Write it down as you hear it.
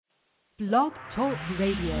Blog Talk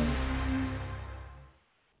Radio.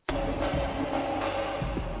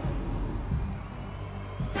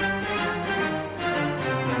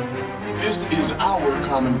 This is Our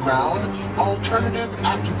Common Ground, Alternative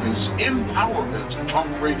Activist Empowerment Talk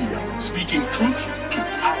Radio, speaking truth to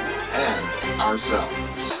power and ourselves.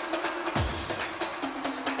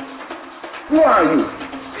 Who are you?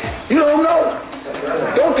 You don't know?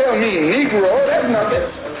 Don't tell me Negro, that's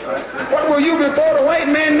nothing. What were you before the white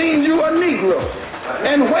man means you a Negro?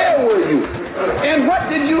 And where were you? And what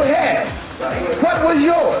did you have? What was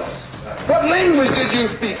yours? What language did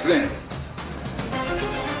you speak then?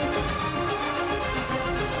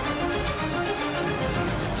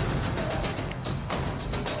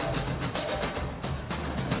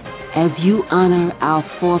 As you honor our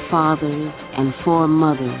forefathers and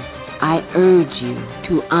foremothers, I urge you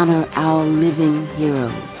to honor our living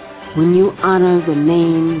heroes. When you honor the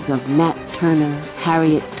names of Nat Turner,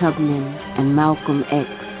 Harriet Tubman, and Malcolm X,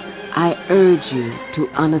 I urge you to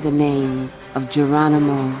honor the names of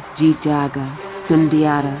Geronimo G. Jaga,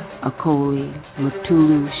 Sundiata Acoli,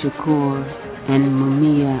 Mutulu Shakur, and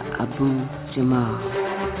Mumia Abu-Jamal.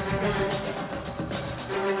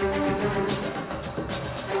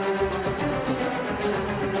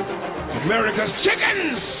 America's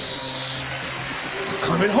chickens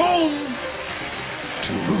coming home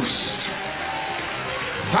to roost.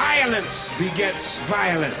 Violence begets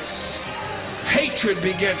violence. Hatred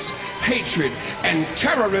begets hatred. And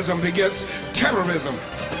terrorism begets terrorism.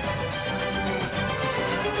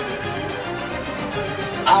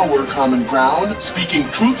 Our Common Ground, speaking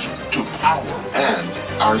truth to power and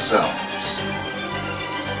ourselves.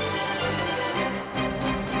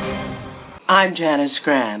 I'm Janice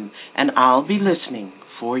Graham, and I'll be listening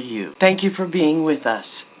for you. Thank you for being with us.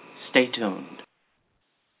 Stay tuned.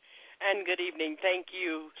 And good evening. Thank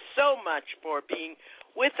you so much for being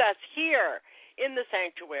with us here in the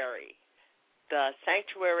sanctuary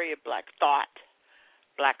of Black thought,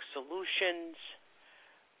 Black solutions,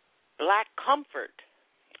 Black comfort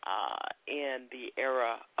in the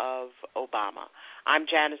era of Obama. I'm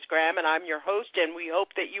Janice Graham, and I'm your host, and we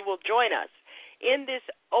hope that you will join us in this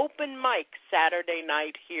open mic Saturday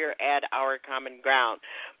night here at Our Common Ground.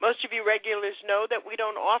 Most of you regulars know that we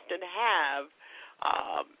don't often have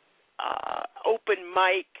open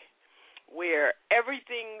mic where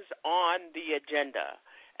everything's on the agenda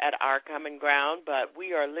at Our Common Ground, but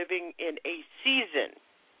we are living in a season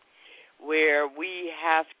where we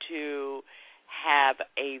have to have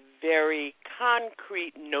a very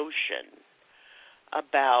concrete notion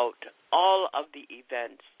about all of the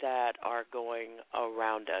events that are going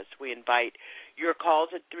around us. We invite your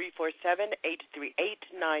calls at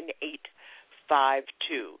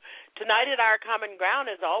 347-838-9852. Tonight at Our Common Ground,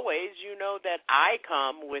 as always, you know that I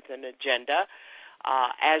come with an agenda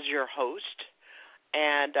as your host.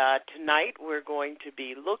 And tonight we're going to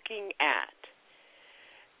be looking at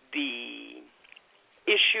the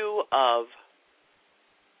issue of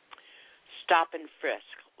stop and frisk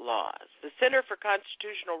laws. The Center for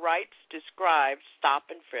Constitutional Rights describes stop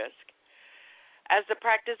and frisk as the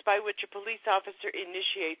practice by which a police officer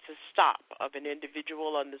initiates a stop of an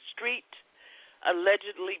individual on the street,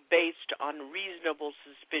 allegedly based on reasonable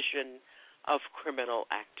suspicion of criminal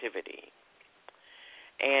activity.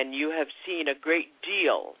 And you have seen a great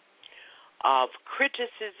deal of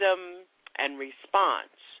criticism and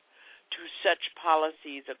response to such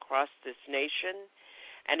policies across this nation,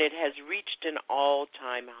 and it has reached an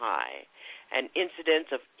all-time high. And incidents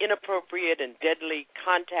of inappropriate and deadly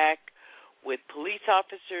contact with police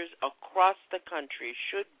officers across the country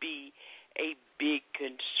should be a big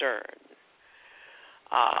concern.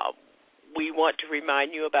 We want to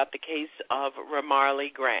remind you about the case of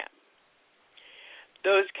Ramarley Graham.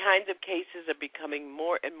 Those kinds of cases are becoming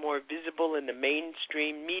more and more visible in the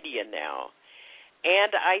mainstream media now.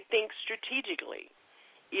 And I think strategically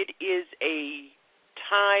it is a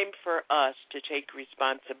time for us to take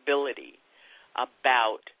responsibility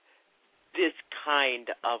about this kind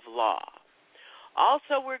of law.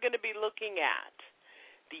 Also, we're going to be looking at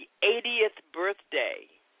the 80th birthday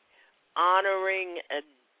honoring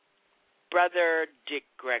Brother Dick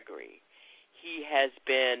Gregory. He has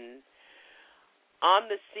been on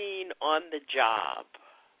the scene, on the job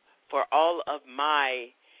for all of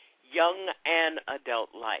my young and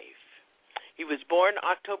adult life. He was born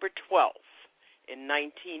October 12th in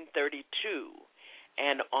 1932,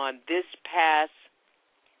 and on this past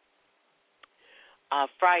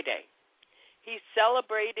Friday, he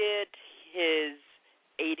celebrated his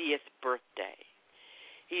 80th birthday.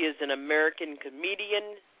 He is an American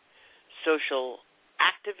comedian, social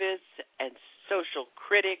activist, and social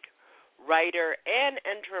critic, writer, and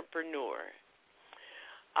entrepreneur.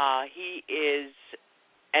 He is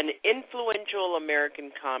an influential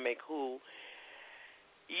American comic who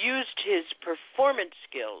used his performance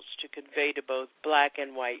skills to convey to both black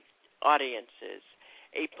and white audiences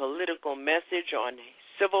a political message on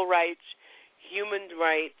civil rights, human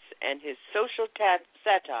rights, and his social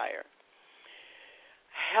satire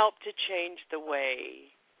helped to change the way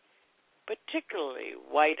particularly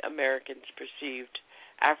white Americans perceived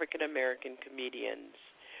African American comedians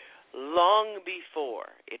long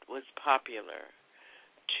before it was popular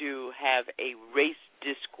to have a race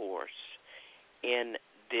discourse in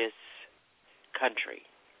this country.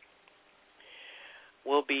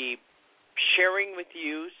 We'll be sharing with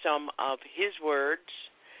you some of his words.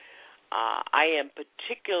 I am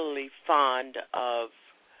particularly fond of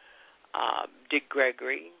Dick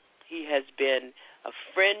Gregory. He has been a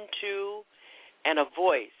friend to and a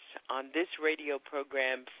voice on this radio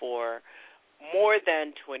program for more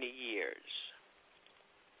than 20 years.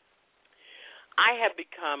 I have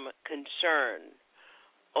become concerned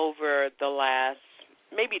over the last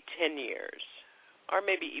maybe 10 years, or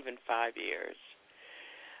maybe even 5 years,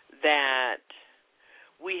 that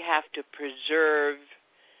we have to preserve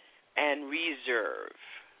and reserve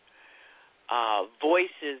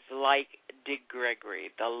voices like Dick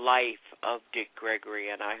Gregory, the life of Dick Gregory,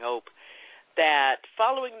 and I hope that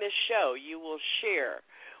following this show you will share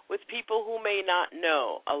with people who may not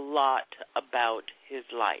know a lot about his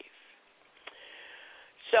life.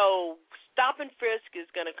 So Stop and Frisk is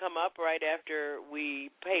going to come up right after we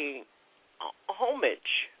pay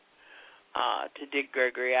homage to Dick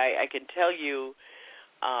Gregory. I can tell you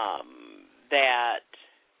that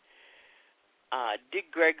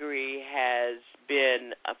Dick Gregory has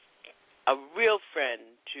been a real friend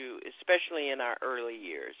to, especially in our early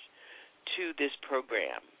years, to this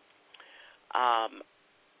program. I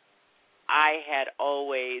had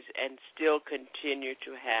always and still continue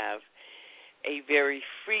to have a very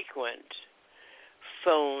frequent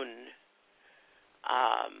phone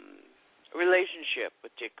relationship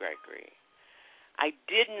with Dick Gregory. I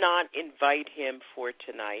did not invite him for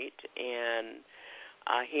tonight, and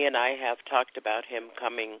he and I have talked about him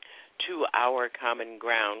coming to our common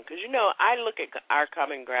ground. Because, you know, I look at our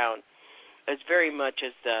common ground as very much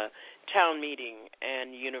as the town meeting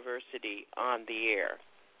and university on the air.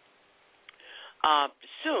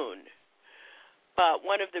 Soon. But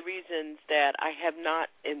one of the reasons that I have not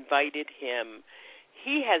invited him,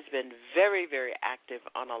 he has been very, very active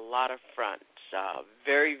on a lot of fronts,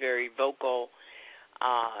 very, very vocal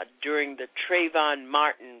during the Trayvon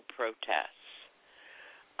Martin protests.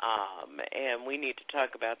 And we need to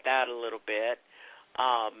talk about that a little bit.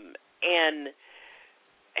 And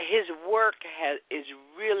his work is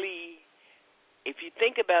really, if you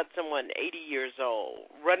think about someone 80 years old,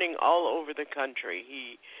 running all over the country,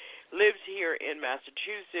 he lives here in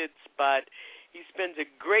Massachusetts, but he spends a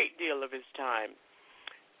great deal of his time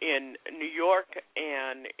in New York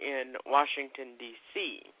and in Washington,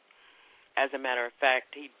 D.C. As a matter of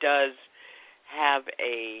fact, he does have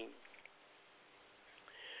a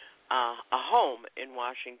home in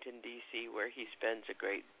Washington, D.C., where he spends a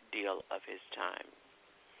great deal of his time.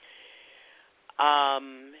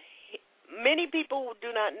 Many people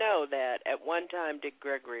do not know that at one time Dick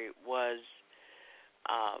Gregory was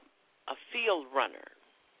a field runner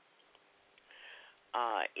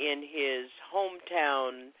in his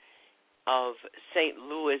hometown of St.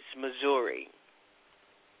 Louis, Missouri.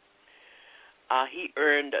 He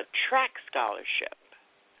earned a track scholarship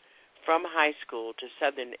from high school to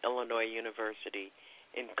Southern Illinois University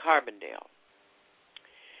in Carbondale.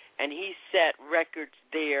 And he set records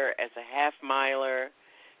there as a half-miler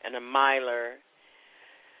and a miler.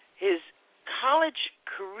 His college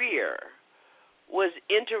career was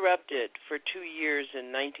interrupted for 2 years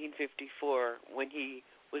in 1954 when he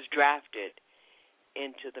was drafted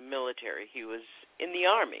into the military. He was in the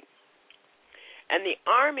Army. And the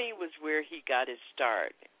Army was where he got his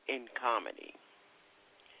start in comedy.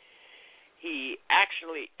 He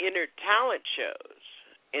actually entered talent shows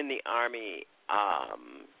in the Army,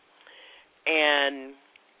 and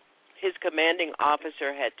his commanding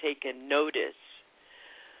officer had taken notice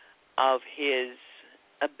of his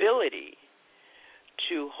ability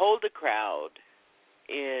to hold a crowd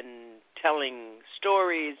in telling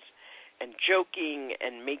stories and joking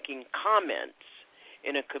and making comments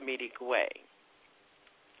in a comedic way.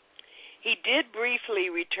 He did briefly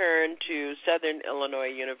return to Southern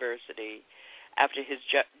Illinois University after his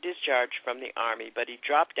discharge from the Army, but he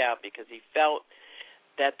dropped out because he felt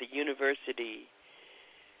that the university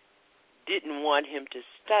didn't want him to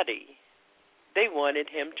study. They wanted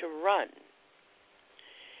him to run.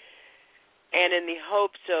 And in the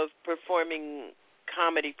hopes of performing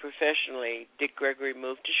comedy professionally, Dick Gregory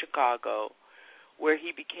moved to Chicago, where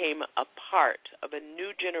he became a part of a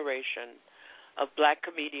new generation of black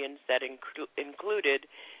comedians that included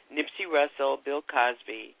Nipsey Russell, Bill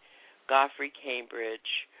Cosby, Godfrey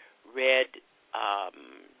Cambridge, Red,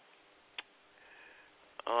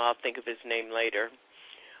 I'll think of his name later,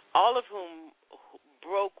 all of whom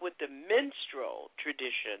broke with the minstrel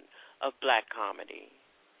tradition of black comedy,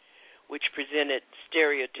 which presented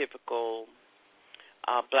stereotypical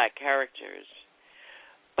black characters.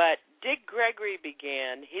 But Dick Gregory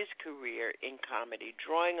began his career in comedy,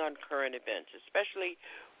 drawing on current events, especially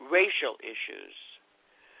racial issues.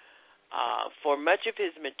 For much of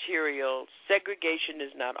his material, segregation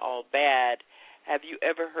is not all bad. Have you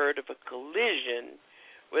ever heard of a collision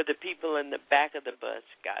where the people in the back of the bus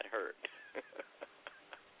got hurt?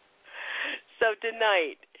 So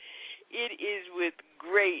tonight, it is with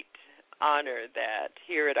great honor that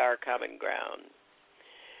here at Our Common Ground,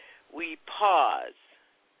 we pause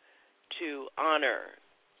to honor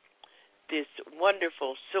this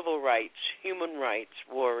wonderful civil rights, human rights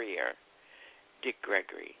warrior, Dick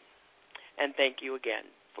Gregory. And thank you again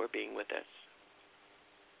for being with us.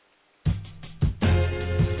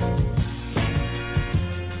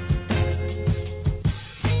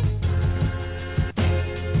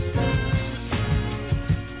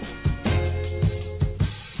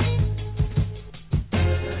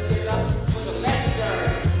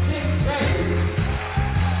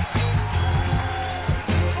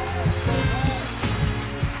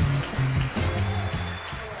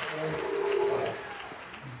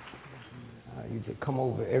 Come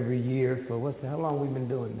over every year for how long we been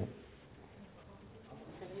doing that?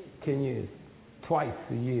 10 years. Twice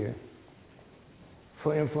a year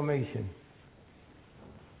for information.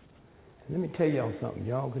 Let me tell y'all something.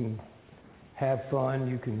 Y'all can have fun.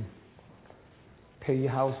 You can pay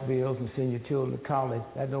your house bills and send your children to college.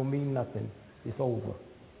 That don't mean nothing. It's over.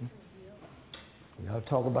 Y'all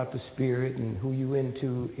talk about the spirit and who you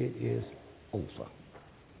into. It is over.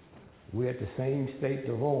 We're at the same state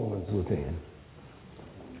the Romans was in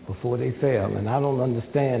before they fell. And I don't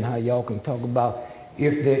understand how y'all can talk about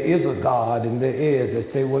if there is a God, and there is,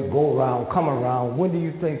 they say, well, go around, come around. When do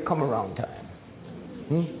you think come around time?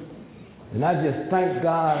 And I just thank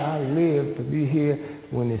God I live to be here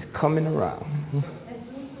when it's coming around.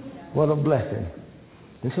 What a blessing.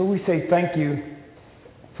 And so we say thank you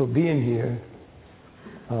for being here.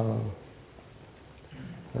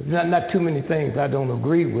 Not too many things I don't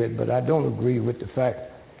agree with, but I don't agree with the fact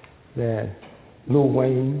that Lil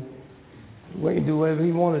Wayne do whatever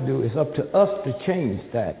he want to do. It's up to us to change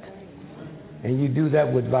that. And you do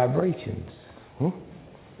that with vibrations.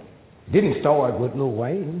 Didn't start with Lil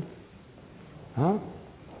Wayne.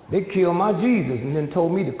 They killed my Jesus and then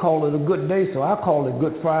told me to call it a good day, so I call it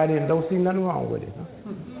Good Friday and don't see nothing wrong with it.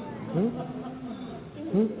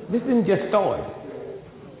 This didn't just start.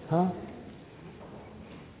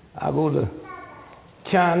 I go to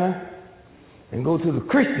China and go to the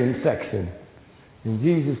Christian section, and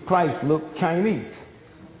Jesus Christ looked Chinese.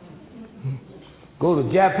 Go to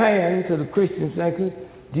Japan, to the Christian section,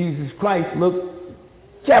 Jesus Christ looked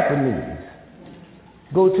Japanese.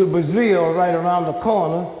 Go to Brazil, right around the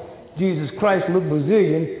corner, Jesus Christ looked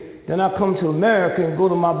Brazilian. Then I come to America and go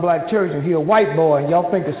to my black church and hear a white boy, and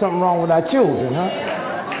y'all think there's something wrong with our children,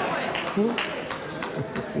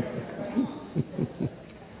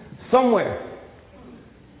 Somewhere.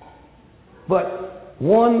 But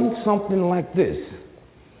something like this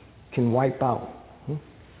can wipe out.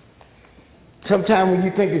 Sometimes when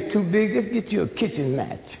you think it's too big, just get you a kitchen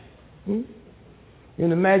match. And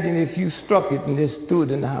imagine if you struck it and just threw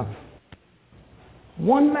it in the house.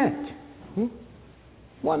 One match.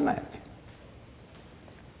 One match.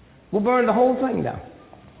 We'll burn the whole thing down.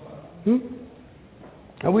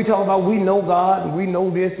 And we talk about we know God and we know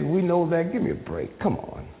this and we know that. Give me a break. Come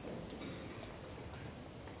on.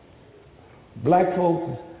 Black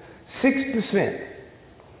folks, 6%,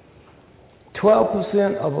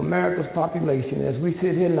 12% of America's population, as we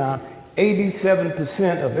sit here now,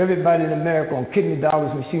 87% of everybody in America on kidney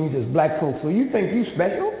dollars machines is black folks. So you think you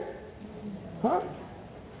special?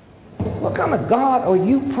 What kind of God are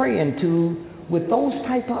you praying to with those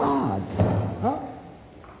type of odds?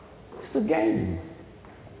 It's a game.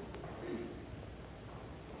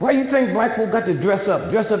 Why you think black folk got to dress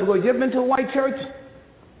up? Dress up to go, you ever been to a white church?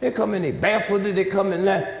 They come in, they barefooted, they come in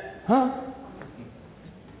that.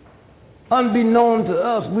 Unbeknown to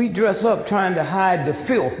us, we dress up trying to hide the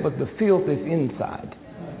filth, but the filth is inside.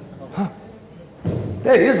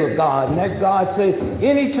 There is a God, and that God says,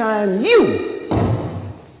 anytime you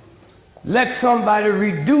let somebody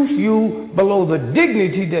reduce you below the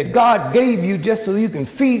dignity that God gave you just so you can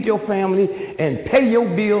feed your family and pay your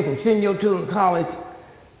bills and send your children to college.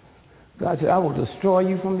 God said, I will destroy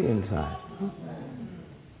you from the inside.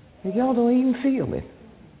 And y'all don't even feel it.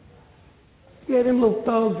 Yeah, them little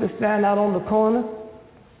thugs that stand out on the corner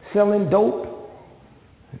selling dope,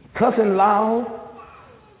 cussing loud.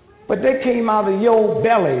 But they came out of your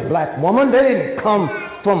belly, black woman. They didn't come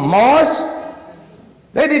from Mars.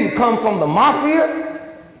 They didn't come from the mafia.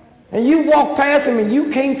 And you walk past them and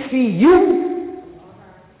you can't see you.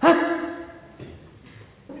 Huh?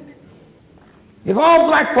 If all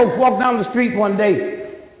black folks walk down the street one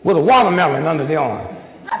day with a watermelon under their arm,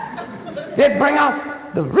 they'd bring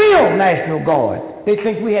out the real National Guard. They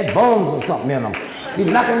think we had bombs or something in them. Be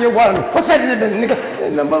knocking your watermelon. What's that,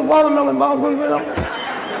 nigga? Watermelon bombs.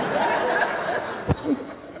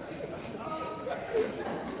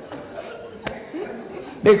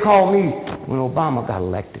 They called me when Obama got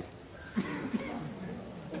elected.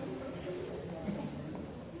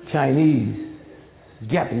 Chinese,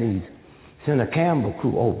 Japanese sent a camera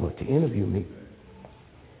crew over to interview me.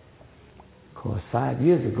 Of course, 5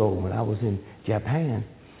 years ago when I was in Japan,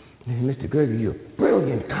 they said, Mr. Gregory, you're a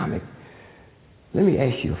brilliant comic. Let me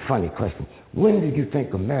ask you a funny question. When did you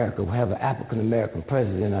think America will have an African-American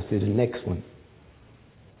president? I said, the next one.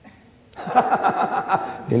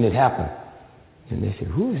 Then it happened. And they said,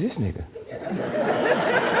 who is this nigga?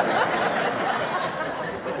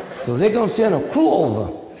 So they're going to send a crew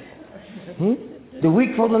over the week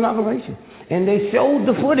for the inauguration. And they showed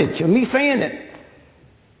the footage of me saying it.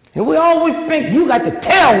 And we always think you got to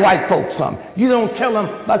tell white folks something. You don't tell them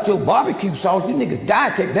about your barbecue sauce. You niggas die,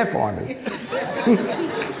 take that for me.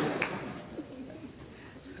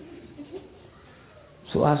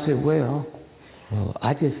 So I said, well,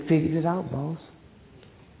 I just figured it out, boss.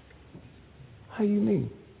 How you mean?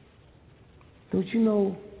 Don't you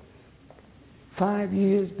know 5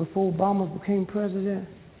 years before Obama became president,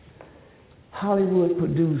 Hollywood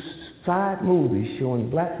produced 5 movies showing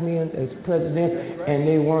black men as president, and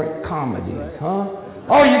they weren't comedies, huh?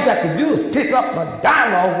 All you got to do is pick up a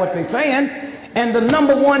dialogue, what they're saying, and the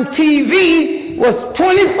number one TV was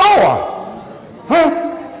 24, huh?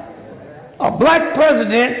 A black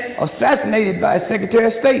president assassinated by a Secretary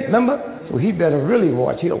of State, remember? So he better really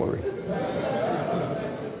watch Hillary.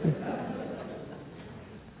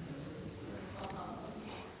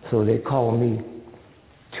 So they called me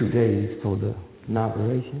 2 days for the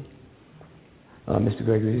inauguration. Mr.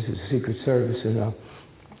 Gregory, this is Secret Service, and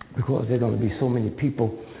because there are going to be so many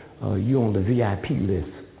people, you're on the VIP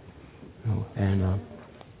list. And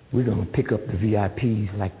we're going to pick up the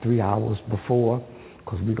VIPs like 3 hours before,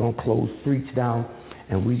 because we're going to close streets down,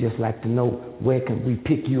 and we just like to know where can we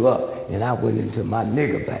pick you up. And I went into my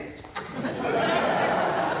nigger bag.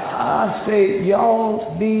 I say,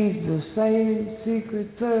 y'all be the same Secret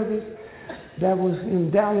Service that was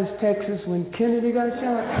in Dallas, Texas when Kennedy got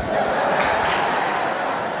shot.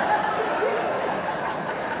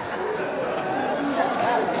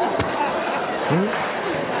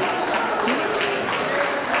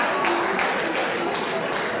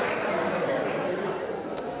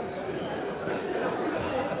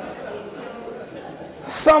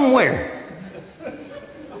 Somewhere.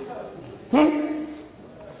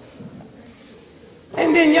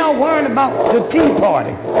 And then y'all worrying about the Tea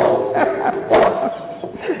Party.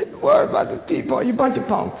 Worry about the Tea Party, you bunch of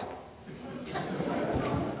punks.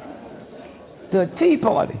 The Tea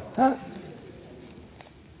Party, huh?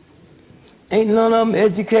 Ain't none of them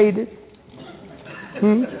educated.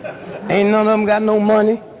 Ain't none of them got no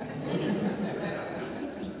money.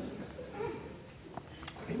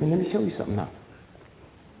 And let me show you something now.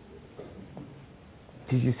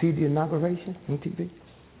 Did you see the inauguration on TV?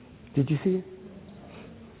 Did you see it?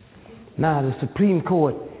 Now, the Supreme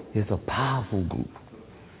Court is a powerful group.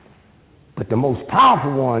 But the most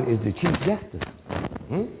powerful one is the Chief Justice.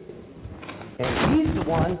 And he's the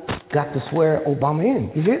one got to swear Obama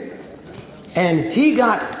in. You see it? And he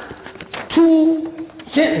got 2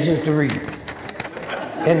 sentences to read.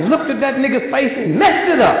 And looked at that nigga's face and messed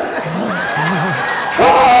it up.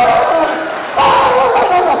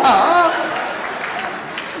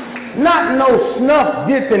 Not no snuff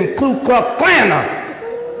dipping Ku Klux Klaner.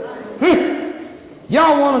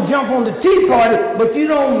 Y'all want to jump on the Tea Party, but you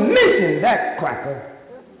don't mention that cracker.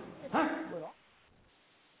 Huh?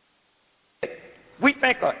 We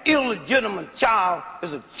think an illegitimate child is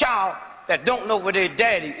a child that don't know where their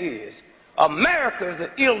daddy is. America is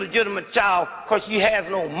an illegitimate child because she has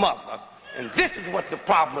no mother. And this is what the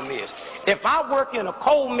problem is. If I work in a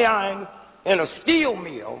coal mine, in a steel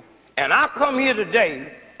mill, and I come here today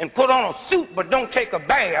and put on a suit but don't take a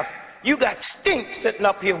bath, you got stink sitting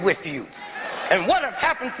up here with you. And what has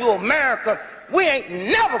happened to America, we ain't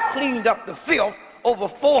never cleaned up the filth over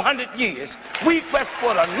 400 years. We just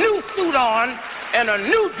put a new suit on and a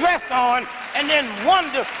new dress on and then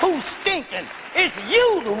wonder who's stinking. It's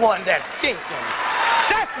you the one that's stinking.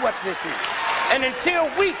 That's what this is. And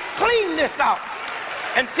until we clean this out,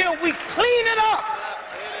 until we clean it up,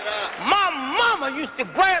 my mama used to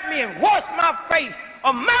grab me and wash my face.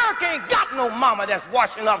 America ain't got no mama that's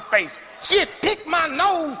washing her face. She'd pick my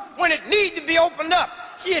nose when it needs to be opened up.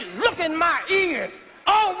 She'd look in my ears.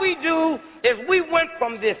 All we do is we went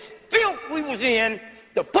from this filth we was in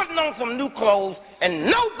to putting on some new clothes, and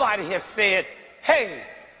nobody has said, hey,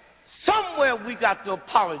 somewhere we got to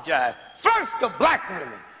apologize. First, the black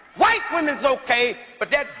women. White women's okay,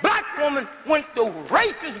 but that black woman went through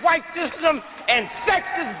racist white system and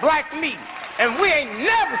sexist black me. And we ain't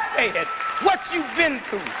never said what you've been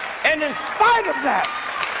through. And in spite of that,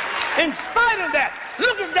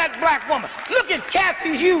 look at that black woman. Look at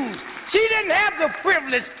Kathy Hughes. She didn't have the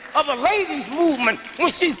privilege of a ladies' movement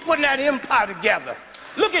when she's putting that empire together.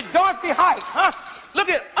 Look at Dorothy Height, huh?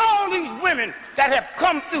 Look at all these women that have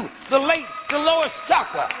come through, the late Dolores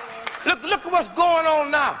Tucker. Look at what's going on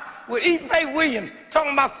now with E. Ray Williams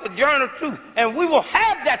talking about Sojourner Truth, and we will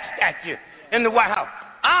have that statue in the White House.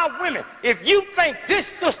 Our women, if you think this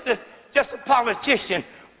sister just a politician,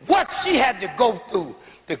 what she had to go through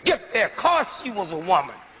to get there, cause she was a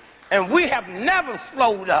woman. And we have never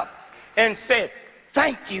slowed up and said,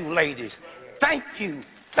 thank you, ladies. Thank you,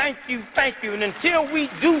 thank you, thank you. And until we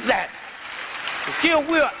do that, until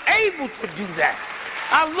we're able to do that,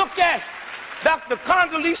 I look at Dr.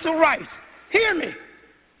 Condoleezza Rice. Hear me.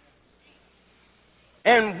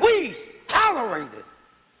 And we tolerate it.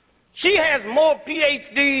 She has more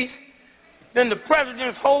PhDs than the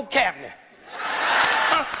president's whole cabinet.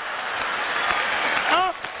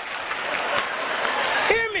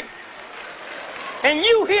 Hear me. And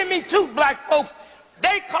you hear me too, black folks.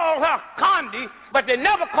 They call her Condi, but they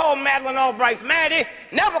never call Madeleine Albright Maddie,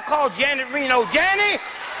 never call Janet Reno Janny.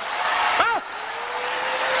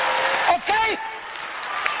 Okay?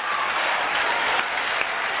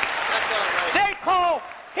 They call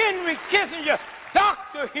Henry Kissinger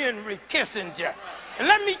Dr. Henry Kissinger. And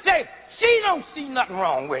let me tell you, she don't see nothing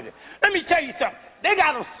wrong with it. Let me tell you something. They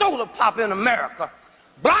got a soda pop in America.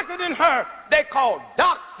 Blacker than her, they call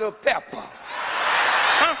Dr. Pepper.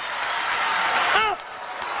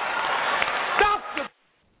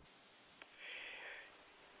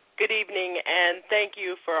 Good evening, and thank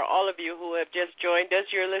you for all of you who have just joined us.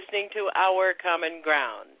 You're listening to Our Common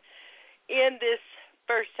Ground. In this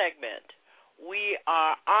first segment, we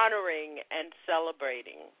are honoring and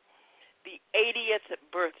celebrating the 80th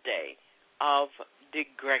birthday of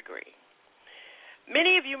Dick Gregory.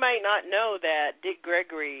 Many of you might not know that Dick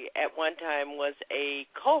Gregory at one time was a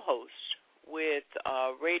co-host with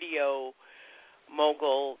radio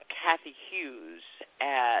mogul Kathy Hughes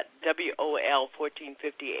at WOL 1450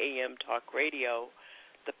 AM Talk Radio,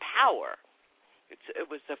 The Power. It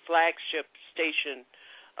was the flagship station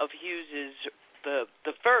of Hughes's,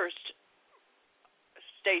 the first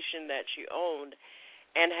station that she owned,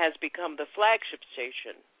 and has become the flagship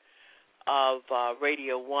station of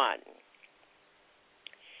Radio 1.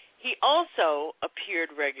 He also appeared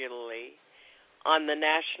regularly on the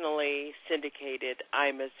nationally syndicated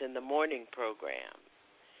Imus in the Morning program.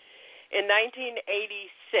 In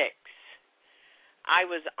 1986, I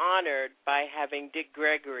was honored by having Dick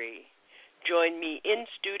Gregory join me in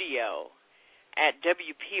studio at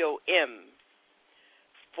WPOM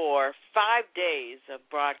for 5 days of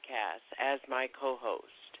broadcast as my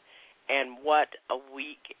co-host, and what a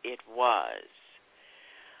week it was.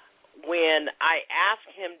 When I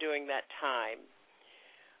asked him during that time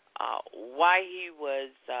why he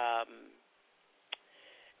was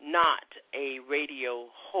not a radio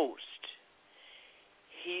host,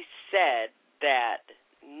 he said that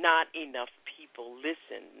not enough people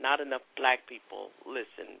listen, not enough black people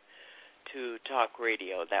listen to talk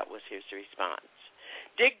radio. That was his response.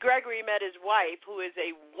 Dick Gregory met his wife, who is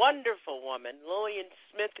a wonderful woman, Lillian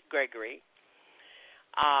Smith Gregory,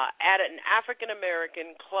 at an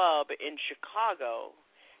African-American club in Chicago,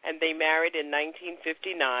 and they married in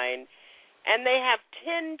 1959, and they have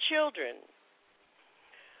 10 children,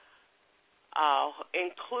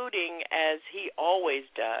 including, as he always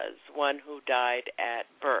does, one who died at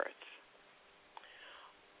birth.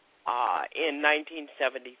 In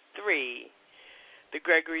 1973, the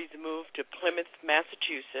Gregorys moved to Plymouth,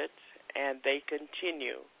 Massachusetts, and they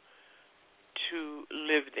continue to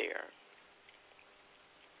live there.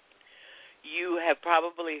 You have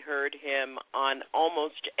probably heard him on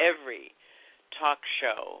almost every talk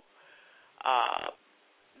show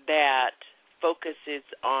that focuses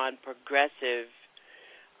on progressive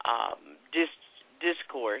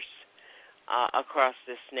discourse across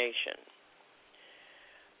this nation.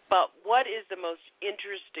 But what is the most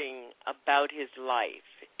interesting about his life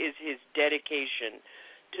is his dedication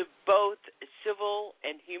to both civil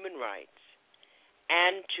and human rights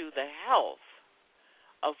and to the health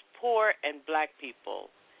of poor and black people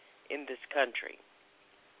in this country.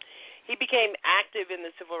 He became active in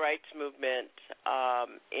the civil rights movement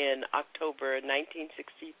in October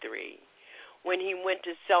 1963 when he went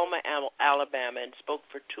to Selma, Alabama, and spoke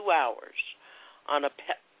for 2 hours on a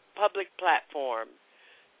public platform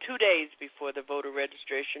 2 days before the voter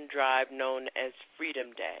registration drive known as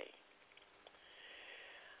Freedom Day.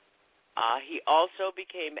 He also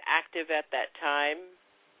became active at that time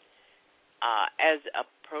as a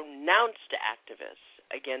pronounced activist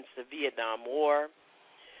against the Vietnam War,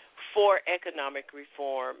 for economic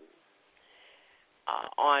reform,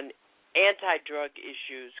 on anti-drug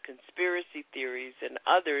issues, conspiracy theories, and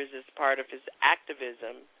others as part of his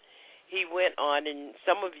activism. He went on, and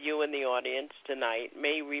some of you in the audience tonight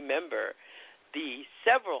may remember the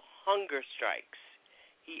several hunger strikes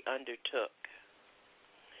he undertook.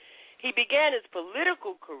 He began his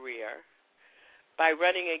political career by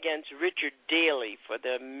running against Richard Daley for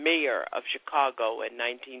the mayor of Chicago in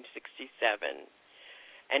 1967,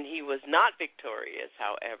 and he was not victorious,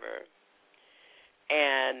 however,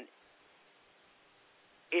 and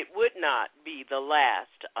it would not be the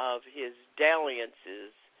last of his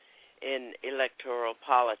dalliances in electoral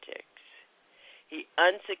politics. He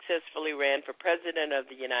unsuccessfully ran for president of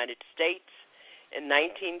the United States in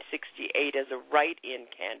 1968 as a write-in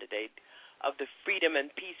candidate of the Freedom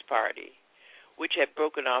and Peace Party, which had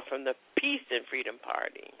broken off from the Peace and Freedom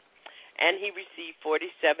Party, and he received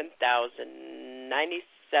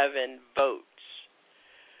 47,097 votes,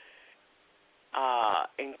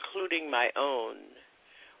 including my own,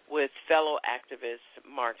 with fellow activist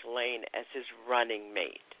Mark Lane as his running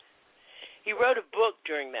mate. He wrote a book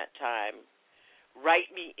during that time,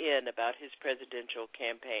 Write Me In, about his presidential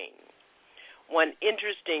campaign. One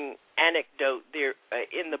interesting anecdote there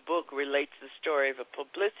in the book relates the story of a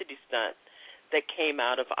publicity stunt that came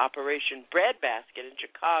out of Operation Breadbasket in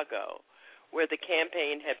Chicago, where the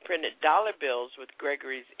campaign had printed dollar bills with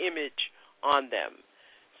Gregory's image on them,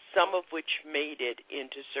 some of which made it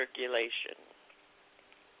into circulation.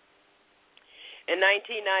 In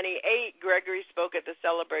 1998, Gregory spoke at the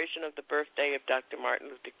celebration of the birthday of Dr. Martin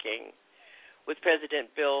Luther King, with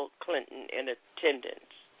President Bill Clinton in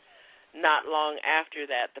attendance. Not long after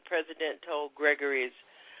that, the president told Gregory's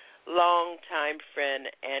longtime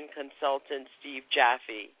friend and consultant, Steve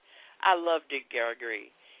Jaffe, "I love Dick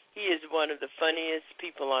Gregory. He is one of the funniest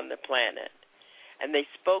people on the planet." And they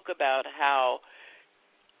spoke about how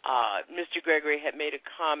Mr. Gregory had made a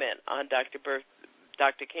comment on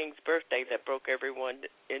Dr. King's birthday that broke everyone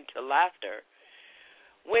into laughter,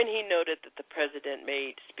 when he noted that the president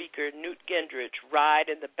made Speaker Newt Gingrich ride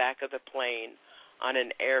in the back of the plane on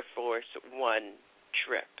an Air Force One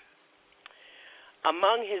trip.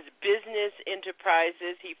 Among his business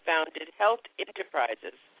enterprises, he founded Health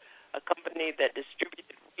Enterprises, a company that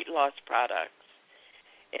distributed weight loss products.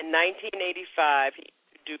 In 1985, he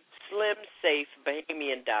introduced Slim Safe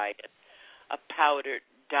Bahamian Diet, a powdered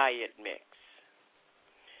diet mix.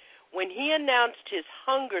 When he announced his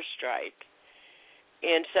hunger strike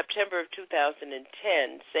in September of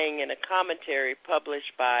 2010, saying in a commentary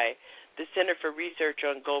published by the Center for Research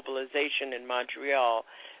on Globalization in Montreal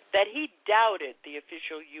that he doubted the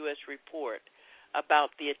official U.S. report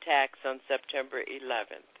about the attacks on September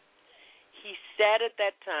 11th. He said at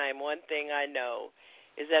that time, "One thing I know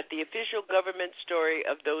is that the official government story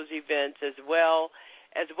of those events, as well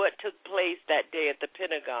as what took place that day at the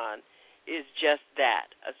Pentagon, is just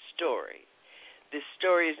that, a story. This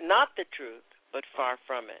story is not the truth, but far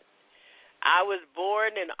from it. I was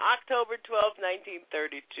born in October 12,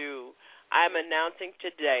 1932. I'm announcing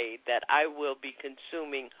today that I will be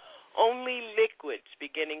consuming only liquids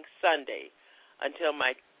beginning Sunday until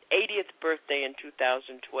my 80th birthday in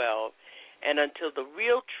 2012, and until the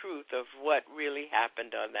real truth of what really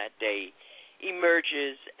happened on that day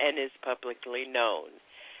emerges and is publicly known."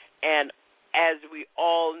 And as we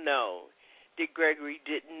all know, Dick Gregory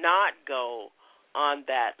did not go on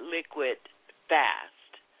that liquid fast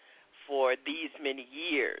for these many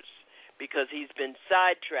years because he's been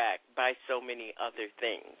sidetracked by so many other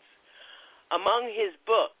things. Among his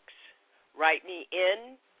books, Write Me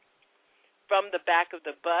In, From the Back of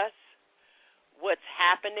the Bus, What's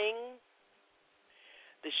Happening,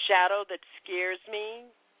 The Shadow That Scares Me,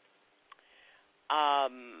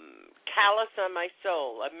 Callous on My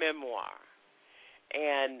Soul, a memoir,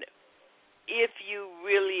 And if you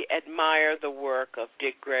really admire the work of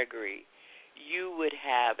Dick Gregory, you would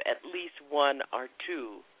have at least one or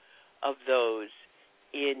two of those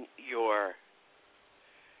in your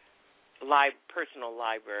personal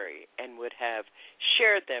library and would have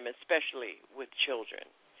shared them, especially with children.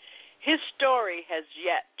 His story has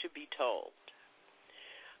yet to be told.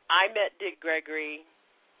 I met Dick Gregory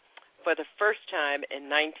for the first time in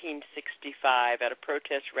 1965 at a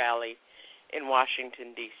protest rally in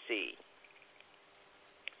Washington, D.C.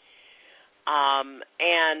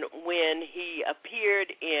 And when he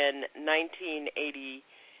appeared in 1986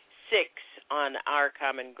 on Our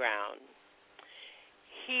Common Ground,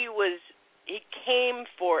 he came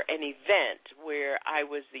for an event where I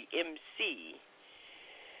was the MC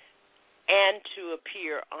and to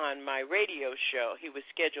appear on my radio show. He was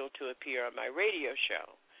scheduled to appear on my radio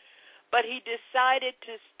show. But he decided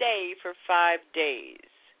to stay for 5 days.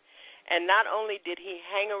 And not only did he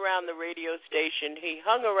hang around the radio station, he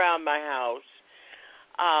hung around my house.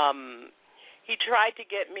 He tried to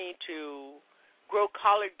get me to grow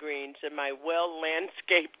collard greens in my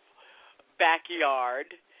well-landscaped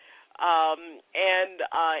backyard.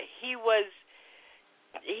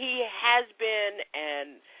 He has been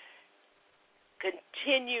and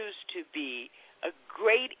continues to be a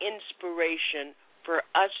great inspiration for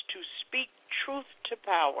us to speak truth to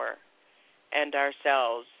power and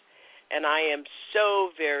ourselves. And I am so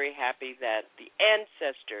very happy that the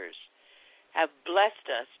ancestors have blessed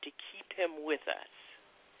us to keep him with us.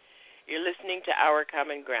 You're listening to Our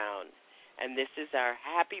Common Ground, and this is our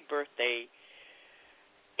happy birthday,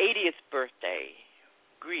 80th birthday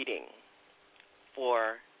greeting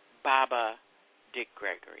for Baba Dick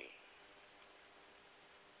Gregory.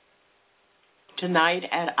 Tonight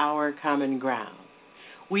at Our Common Ground,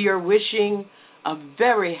 we are wishing a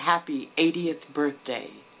very happy 80th birthday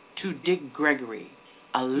to Dick Gregory,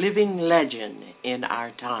 a living legend in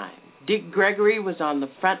our time. Dick Gregory was on the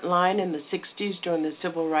front line in the 60s during the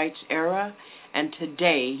Civil Rights era, and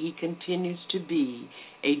today he continues to be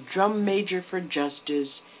a drum major for justice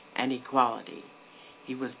and equality.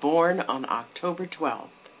 He was born on October 12,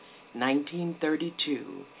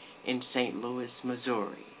 1932, in St. Louis,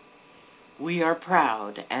 Missouri. We are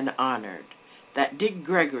proud and honored that Dick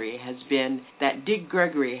Gregory has been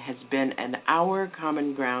an Our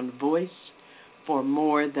Common Ground voice for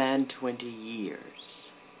more than 20 years.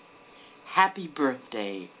 Happy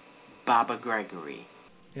birthday, Baba Gregory.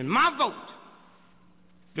 And my vote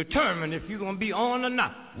determine if you're going to be on or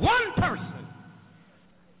not. One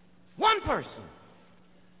person.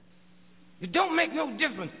 It don't make no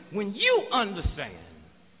difference when you understand.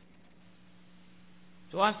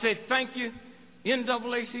 So I said, thank you,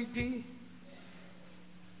 NAACP.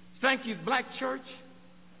 Thank you, Black Church.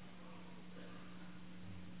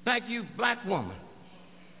 Thank you, Black woman.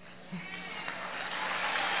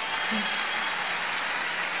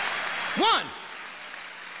 One,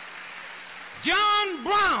 John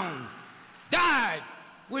Brown died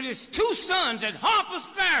with his two sons at Harper's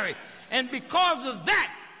Ferry, and because of that,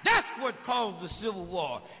 that's what caused the Civil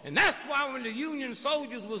War. And that's why when the Union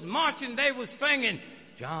soldiers was marching, they was singing,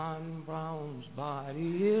 John Brown's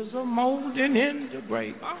body is a molding in the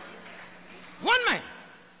grave. One man.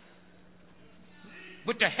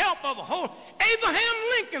 With the help of a whole Abraham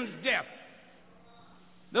Lincoln's death.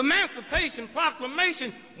 The Emancipation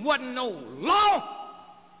Proclamation wasn't no law.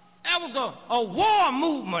 That was a war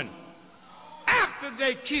movement. After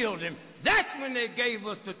they killed him, that's when they gave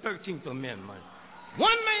us the 13th Amendment.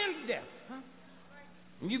 One man's death.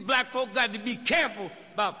 And you black folk got to be careful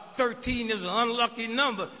about 13 is an unlucky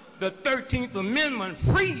number. The 13th Amendment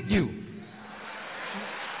freed you.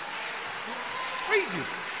 Freed you.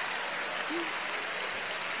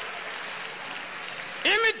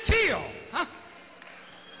 Emmett Till,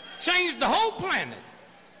 changed the whole planet.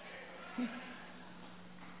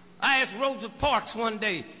 I asked Rosa Parks one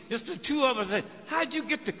day, just the two of us, said, how'd you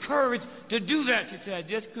get the courage to do that? She said, I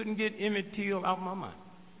just couldn't get Emmett Till out of my mind.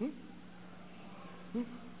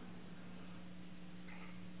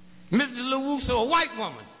 Mrs. LaRusso, a white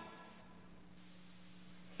woman.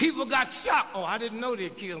 People got shocked. Oh, I didn't know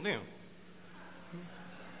they'd killed him.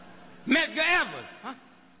 Medgar Evers,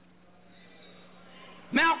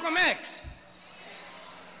 Malcolm X,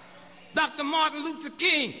 Dr. Martin Luther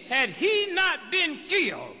King. Had he not been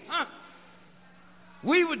killed,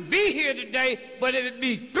 we would be here today, but it would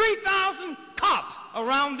be 3,000 cops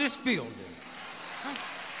around this building.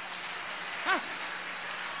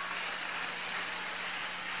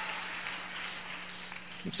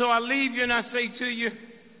 And so I leave you and I say to you,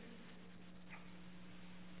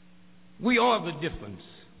 we are the difference.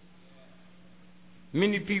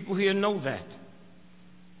 Many people here know that.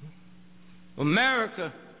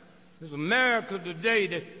 America is America today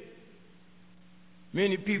that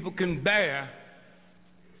many people can bear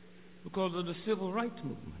because of the civil rights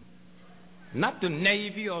movement. Not the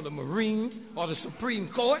Navy or the Marines or the Supreme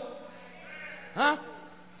Court. Huh?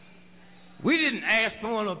 We didn't ask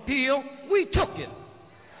for an appeal. We took it.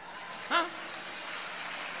 Huh?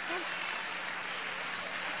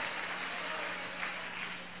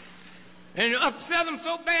 And it upset them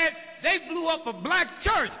so bad, they blew up a black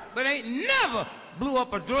church, but ain't never blew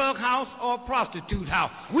up a drug house or a prostitute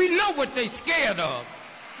house. We know what they scared of.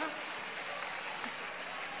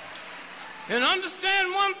 And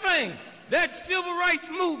understand one thing, that civil rights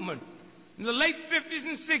movement in the late 50s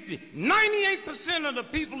and 60s, 98% of the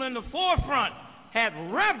people in the forefront had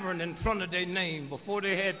Reverend in front of their name before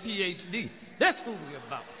they had PhD. That's who we're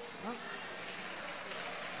about. Huh?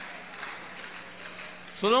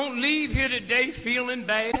 So don't leave here today feeling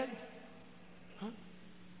bad. Huh?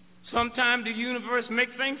 Sometimes the universe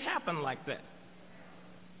makes things happen like that.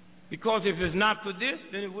 Because if it's not for this,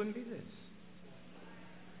 then it wouldn't be this.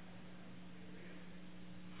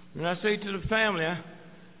 And I say to the family,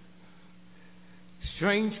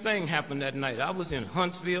 strange thing happened that night. I was in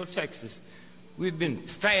Huntsville, Texas. We'd been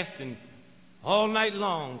fasting all night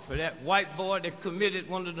long for that white boy that committed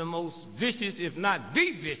one of the most vicious, if not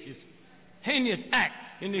the vicious, heinous act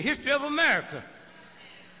in the history of America.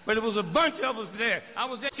 But there was a bunch of us there. I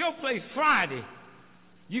was at your place Friday.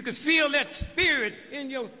 You could feel that spirit in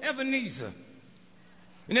your Ebenezer.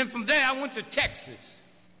 And then from there I went to Texas.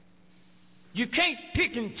 You can't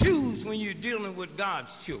pick and choose when you're dealing with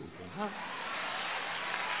God's children. Huh?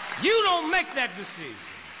 You don't make that decision.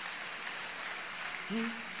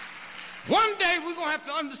 One day we're going to have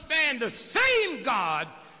to understand the same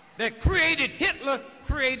God that created Hitler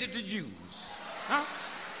created the Jews. Huh?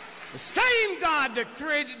 The same God that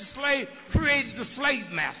created the slave created the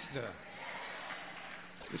slave master.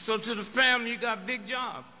 And so to the family, you got a big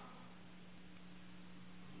job.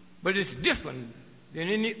 But it's different than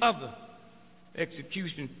any other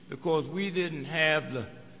execution because we didn't have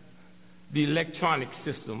the electronic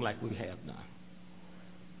system like we have now.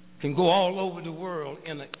 Can go all over the world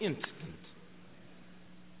in an instant.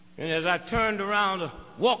 And as I turned around to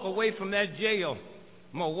walk away from that jail,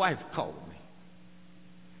 my wife called me.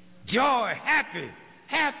 Joy,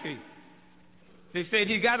 happy. They said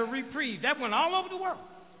he got a reprieve. That went all over the world.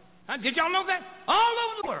 Did y'all know that? All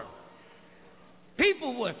over the world.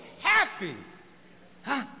 People were happy.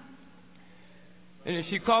 Huh? And then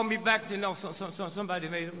she called me back to know somebody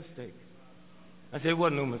made a mistake. I said, it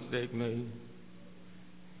wasn't no mistake made.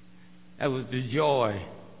 That was the joy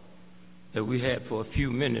that we had for a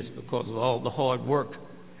few minutes because of all the hard work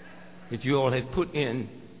that you all had put in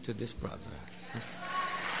to this brother.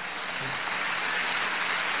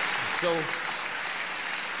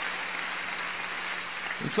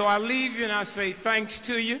 So I leave you and I say thanks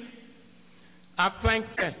to you. I think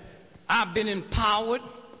that I've been empowered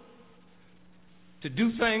to do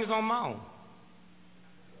things on my own.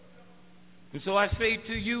 And so I say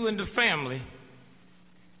to you and the family,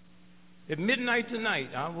 at midnight tonight,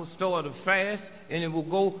 I will start a fast, and it will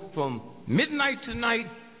go from midnight tonight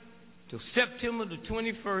to September the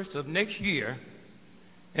 21st of next year.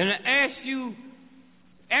 And I ask you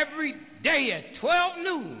every day at 12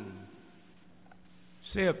 noon,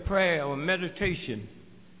 say a prayer or meditation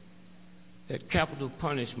that capital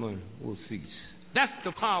punishment will cease. That's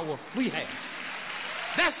the power we have.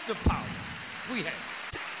 That's the power we have.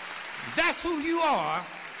 That's who you are,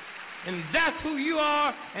 and that's who you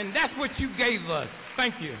are, and that's what you gave us.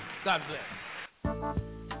 Thank you. God bless.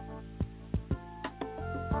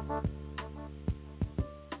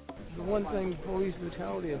 The one thing police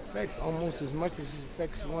brutality affects almost as much as it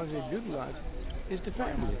affects the ones that utilize is the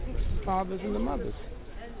family, the fathers and the mothers.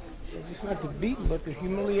 It's not the beating, but the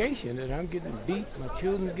humiliation that I'm getting beat, my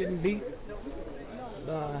children's getting beat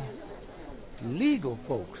by legal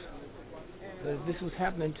folks. If this was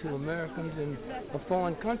happening to Americans in a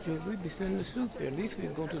foreign country, we'd be sending a suit there. At least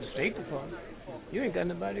we'd go to the State Department. You ain't got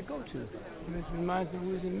nobody to go to. It reminds me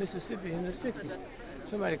we was in Mississippi in the 60s.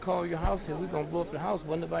 Somebody called your house and we're going to blow up the house.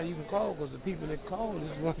 Wasn't nobody you can call because the people that called is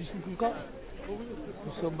the ones you can call.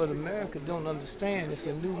 And so, but America don't understand. It's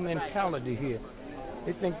a new mentality here.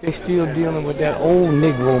 They think they're still dealing with that old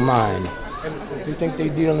Negro mind. They think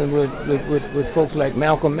they're dealing with folks like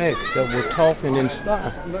Malcolm X that will talk and inspire.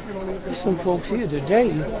 There's some folks here today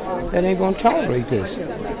that ain't going to tolerate this.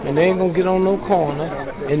 And they ain't going to get on no corner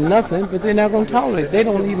and nothing, but they're not going to tolerate it. They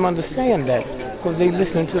don't even understand that because they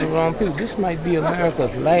listen to the wrong people. This might be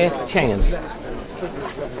America's last chance.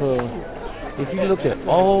 If you look at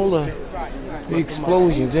all the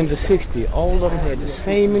explosions in the 60s, all of them had the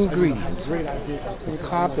same ingredients.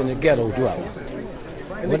 cop and a ghetto dweller.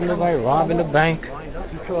 Wasn't nobody robbing the bank.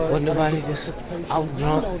 Wasn't nobody just out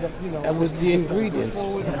drunk. That was the ingredients.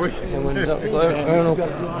 And when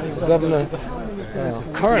Governor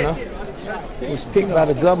Kerner was picked by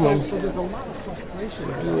the government to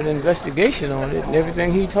do an investigation on it, and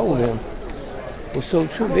everything he told them was so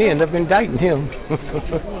true, they ended up indicting him.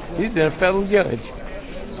 He's been a federal judge.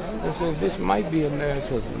 And so this might be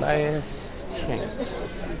America's last chance.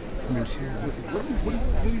 What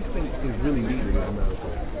do you think is really needed in America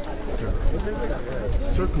to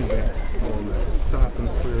circumvent all this, stop and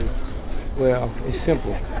clear? Well, it's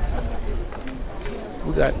simple.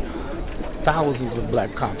 We got thousands of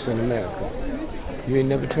black cops in America. You ain't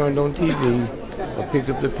never turned on TV or picked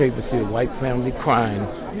up the paper, see a white family crying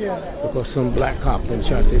because some black cop done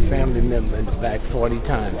shot their family member in the back 40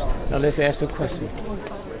 times. Now let's ask the question.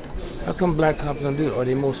 How come black cops don't do it? Are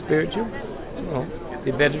they more spiritual? No. They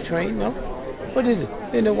better trained? No. What is it?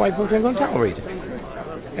 Then the white folks ain't going to tolerate it.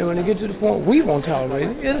 And when they get to the point we won't tolerate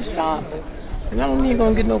it, it'll stop. And I don't mean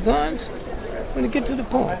going to get no guns. When they get to the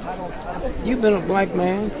point, you've been a black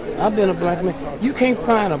man, I've been a black man. You can't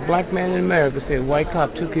find a black man in America say a white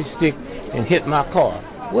cop took his stick and hit my car.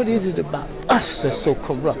 What is it about us that's so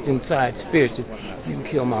corrupt inside spiritually? You can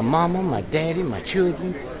kill my mama, my daddy, my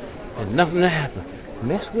children, and nothing will happen.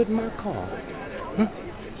 Mess with my car.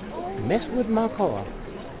 Mess with my car.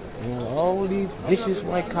 And all these vicious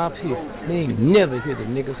white cops here, they ain't never hit a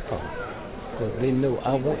nigga's car. Because they know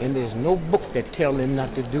I won't, and there's no book that tell them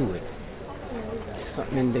not to do it.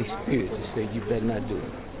 Something in their spirit to say you better not do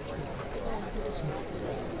it.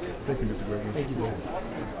 Thank you, Mr. Gregory. Thank you, man.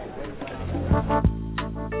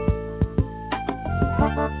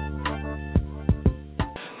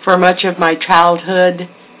 For much of my childhood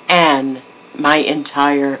and my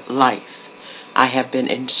entire life, I have been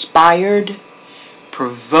inspired,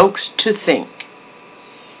 provoked to think,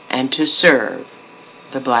 and to serve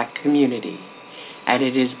the black community. And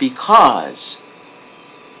it is because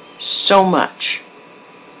so much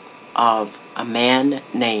of a man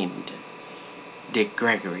named Dick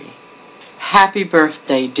Gregory. Happy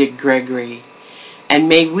birthday, Dick Gregory, and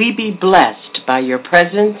may we be blessed by your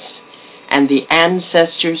presence and the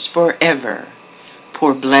ancestors forever.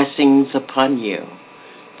 Pour blessings upon you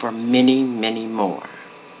for many, many more.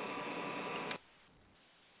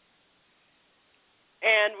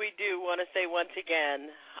 And we do want to say once again,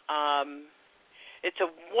 it's a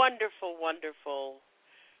wonderful, wonderful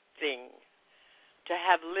thing to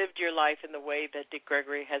have lived your life in the way that Dick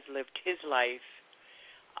Gregory has lived his life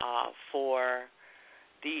for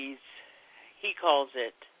these, he calls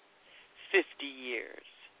it 50 years.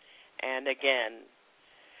 And again,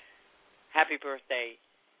 happy birthday,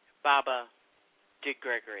 Baba Dick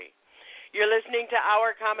Gregory. You're listening to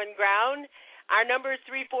Our Common Ground. Our number is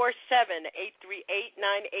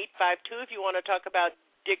 347-838-9852 if you want to talk about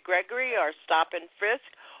Dick Gregory or stop and frisk,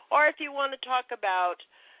 or if you want to talk about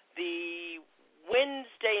the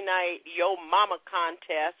Wednesday night Yo Mama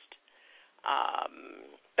contest,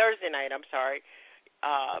 Thursday night,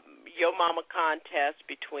 Yo Mama contest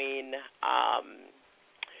between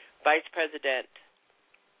Vice President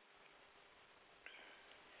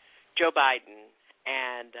Joe Biden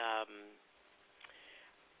and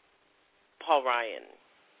Paul Ryan.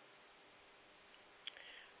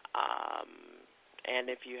 And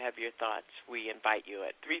if you have your thoughts, we invite you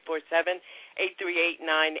at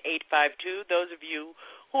 347-838-9852. Those of you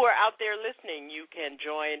who are out there listening, you can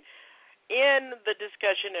join in the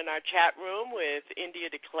discussion in our chat room with India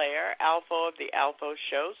DeClaire, Alpha of the Alpha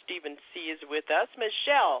Show. Stephen C. is with us.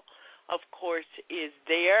 Michelle, of course, is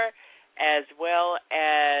there, as well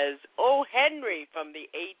as O. Henry from the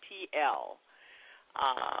ATL,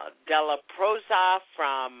 Della Prosa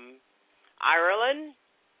from Ireland,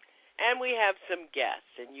 and we have some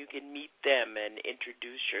guests, and you can meet them and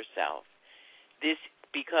introduce yourself.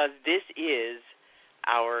 Because this is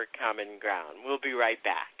Our Common Ground. We'll be right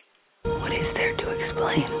back. What is there to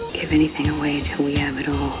explain? Give anything away until we have it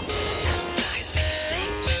all.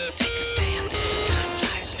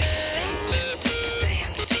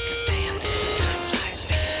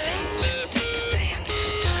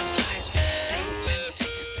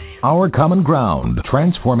 Our Common Ground,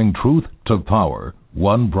 transforming truth to power,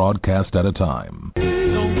 one broadcast at a time.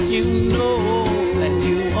 Don't you know that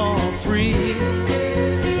you are free?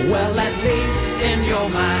 Well, at least in your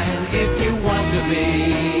mind, if you want to be.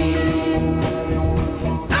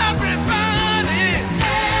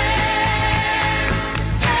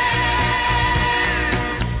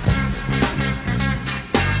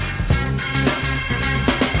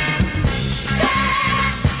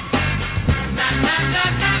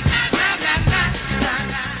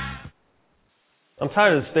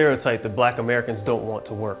 tired of the stereotype that black Americans don't want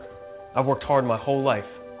to work. I've worked hard my whole life,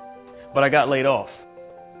 but I got laid off,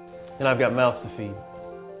 and I've got mouths to feed.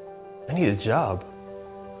 I need a job.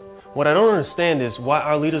 What I don't understand is why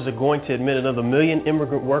our leaders are going to admit another 1 million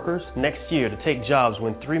immigrant workers next year to take jobs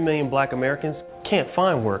when 3 million black Americans can't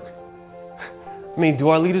find work. I mean, do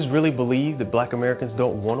our leaders really believe that black Americans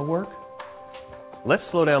don't want to work? Let's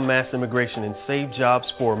slow down mass immigration and save jobs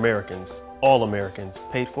for Americans, all Americans.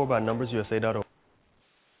 Paid for by NumbersUSA.org.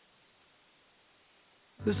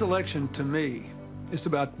 This election, to me, is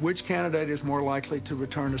about which candidate is more likely to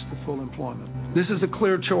return us to full employment. This is a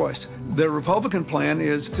clear choice. The Republican plan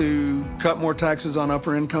is to cut more taxes on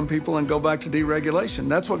upper income people and go back to deregulation.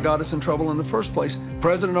 That's what got us in trouble in the first place.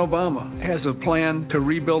 President Obama has a plan to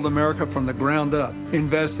rebuild America from the ground up,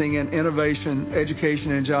 investing in innovation,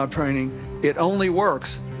 education, and job training. It only works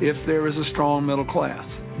if there is a strong middle class.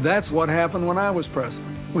 That's what happened when I was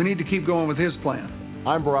president. We need to keep going with his plan.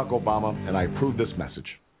 I'm Barack Obama, and I approve this message.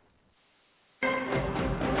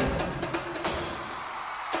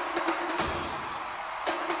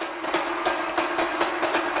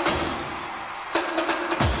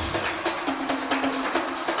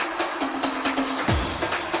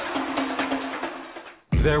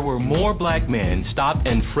 There were more black men stopped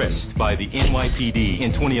and frisked by the NYPD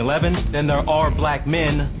in 2011 than there are black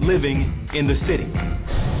men living in the city.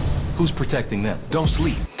 Who's protecting them? Don't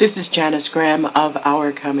sleep. This is Janice Graham of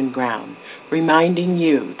Our Common Ground, reminding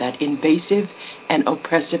you that invasive and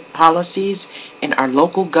oppressive policies in our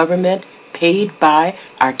local government paid by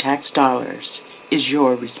our tax dollars is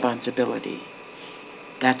your responsibility.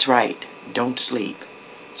 That's right. Don't sleep.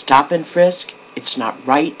 Stop and frisk. It's not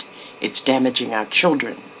right. It's damaging our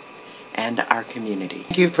children and our community.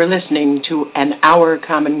 Thank you for listening to an Our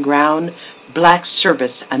Common Ground Black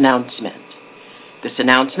Service announcement. This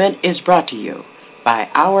announcement is brought to you by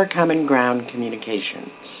Our Common Ground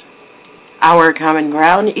Communications. Our Common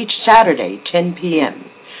Ground each Saturday, 10 p.m.,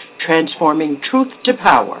 transforming truth to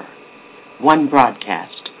power, one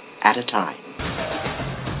broadcast at a time.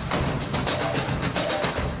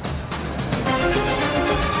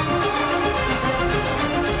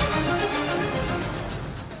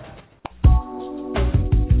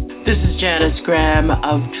 This is Janice Graham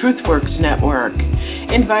of TruthWorks Network,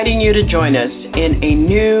 inviting you to join us in a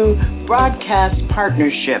new broadcast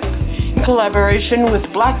partnership in collaboration with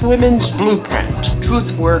Black Women's Blueprint.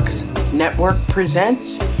 TruthWorks Network presents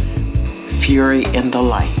Fury in the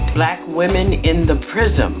Light. Black Women in the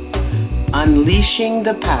Prism, Unleashing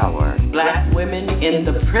the Power. Black Women in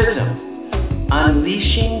the Prism,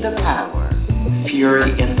 Unleashing the Power.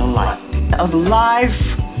 Fury in the Light. Of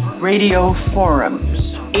live radio forums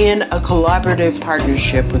in a collaborative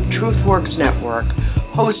partnership with TruthWorks Network,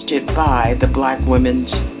 hosted by the Black Women's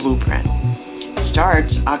Blueprint.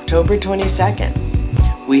 Starts October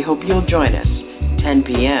 22nd. We hope you'll join us, 10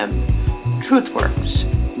 p.m.,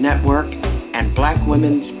 TruthWorks Network and Black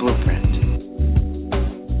Women's Blueprint.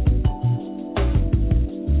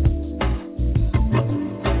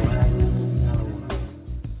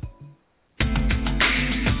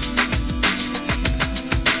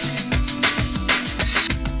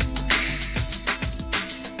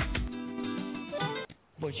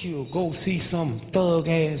 You'll go see some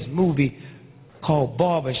thug-ass movie called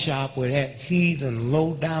Barbershop with that heathen,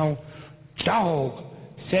 low-down dog,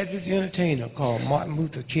 Cedric the Entertainer, called Martin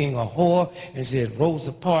Luther King a whore, and said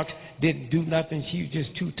Rosa Parks didn't do nothing. She was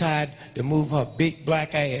just too tired to move her big black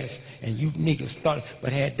ass, and you niggas started.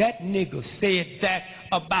 But had that nigga said that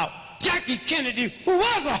about Jackie Kennedy, who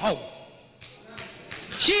was a hoe,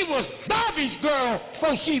 she was Bobby's girl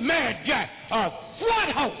before she married Jack, a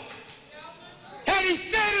slut hoe. Had he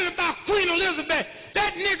said it about Queen Elizabeth,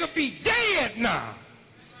 that nigga be dead now.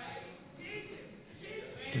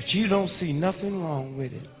 But you don't see nothing wrong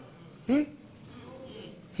with it.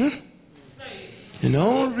 And the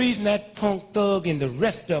only reason that punk thug and the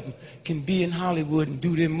rest of them can be in Hollywood and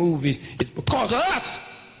do their movies is because of us.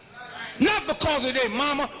 Not because of their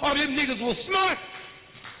mama or them niggas was smart.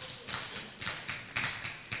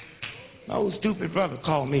 My old stupid brother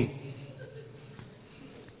called me.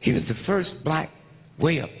 He was the first black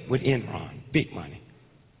way up with Enron, big money.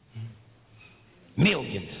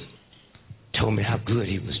 Millions. Told me how good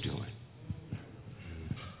he was doing.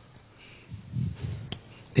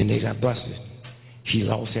 Then they got busted. He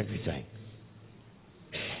lost everything.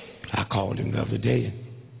 I called him the other day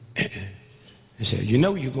and said, you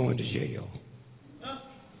know you're going to jail.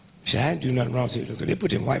 He said, I didn't do nothing wrong. I said, look, they put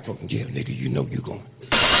them white folk in jail, nigga, you know you're going.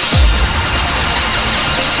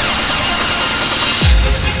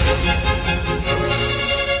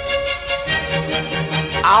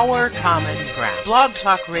 Our Common Ground. Blog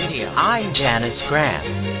Talk Radio. I'm Janice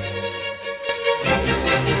Graham.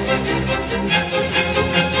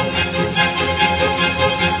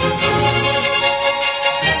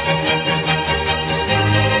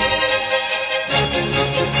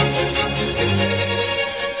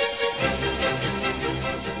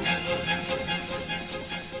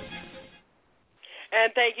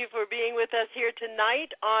 And thank you for being with us here tonight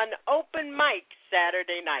on Open Mic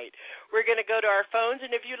Saturday night. We're going to go to our phones, and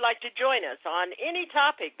if you'd like to join us on any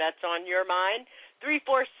topic that's on your mind,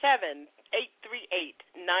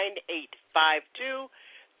 347-838-9852.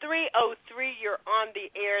 303, you're on the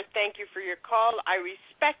air. Thank you for your call. I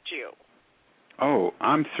respect you. Oh,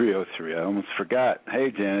 I'm 303. I almost forgot. Hey,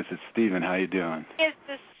 Janice, it's Steven. How you doing? It's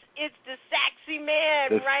the sexy man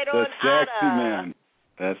the on sexy man.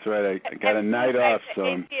 That's right. I got a night off, so.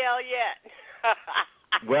 ATL yet?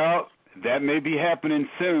 Well, that may be happening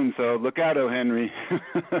soon. So look out, O. Henry.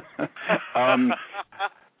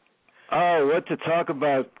 What to talk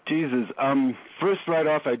about? Jesus. First, right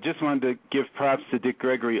off, I just wanted to give props to Dick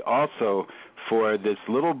Gregory also for this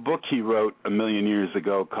little book he wrote a million years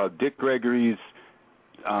ago called Dick Gregory's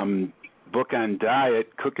book on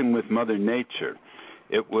diet, Cooking with Mother Nature.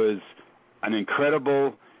 It was an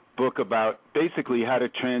incredible book about basically how to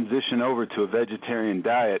transition over to a vegetarian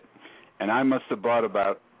diet, and I must have bought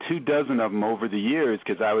about 24 of them over the years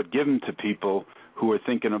because I would give them to people who were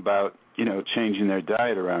thinking about, changing their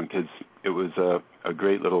diet around because it was a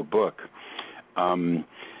great little book. And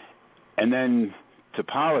then to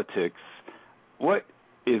politics, what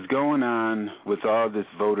is going on with all this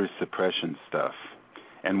voter suppression stuff?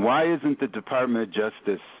 And why isn't the Department of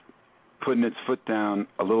Justice putting its foot down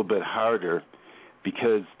a little bit harder?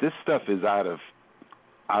 Because this stuff is out of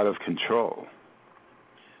control.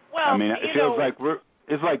 Well, I mean, it feels like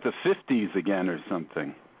it's like the 50s again or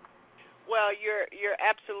something. Well, you're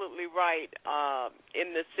absolutely right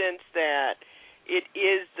in the sense that it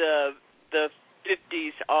is the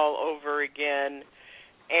 50s all over again,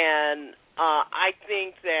 and I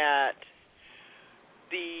think that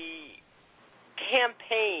the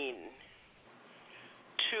campaign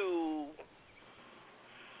to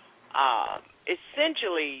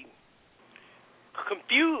essentially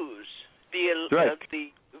confuse the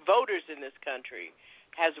voters in this country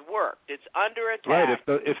has worked. It's under attack.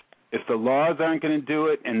 Right. If the laws aren't going to do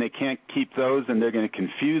it and they can't keep those, and they're going to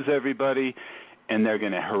confuse everybody, and they're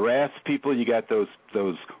going to harass people. You got those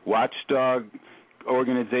watchdog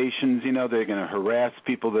organizations. They're going to harass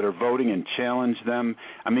people that are voting and challenge them.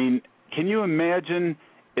 I mean, can you imagine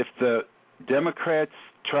if the Democrats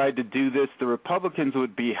tried to do this? The Republicans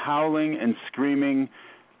would be howling and screaming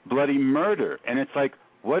bloody murder. And it's like,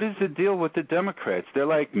 what is the deal with the Democrats? They're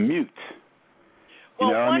like mute.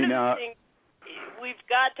 Well, one of the things we've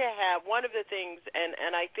got to have, one of the things,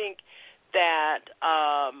 and I think that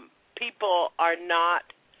people are not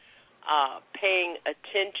paying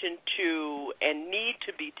attention to and need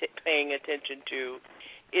to be paying attention to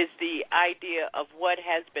is the idea of what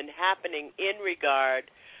has been happening in regard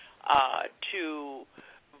to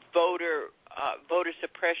voter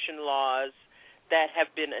suppression laws that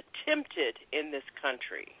have been attempted in this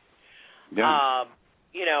country. Yeah.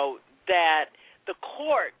 That the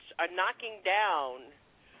courts are knocking down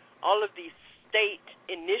all of these state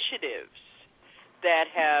initiatives that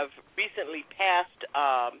have recently passed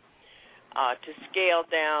to scale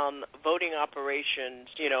down voting operations,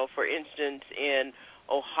 for instance, in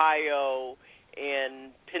Ohio,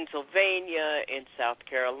 in Pennsylvania, in South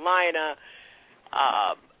Carolina,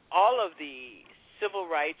 all of the civil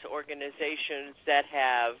rights organizations that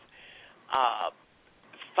have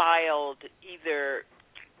filed either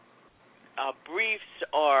briefs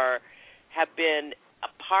or have been a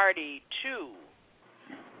party to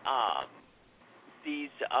these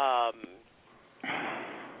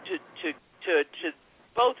to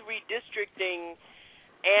both redistricting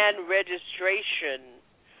and registration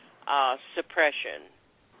suppression,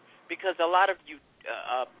 because a lot of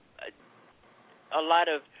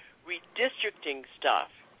redistricting stuff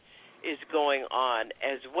is going on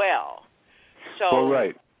as well. So, well,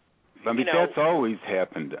 right. I mean, that's always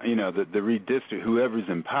happened, the redistrict, whoever's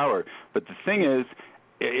in power. But the thing is,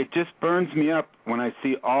 it just burns me up when I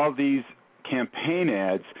see all these campaign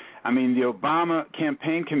ads. I mean, the Obama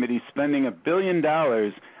campaign committee spending $1 billion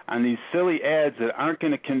on these silly ads that aren't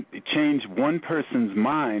going to change one person's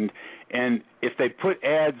mind. And if they put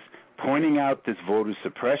ads pointing out this voter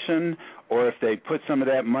suppression, or if they put some of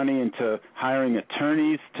that money into hiring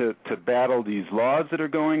attorneys to battle these laws that are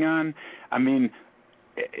going on, I mean,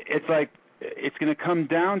 it's like it's going to come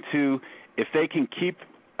down to if they can keep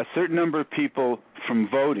a certain number of people from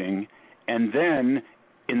voting, and then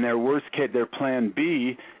in their worst case, their plan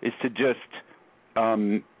B is to just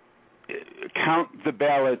count the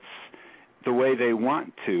ballots the way they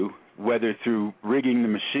want to, whether through rigging the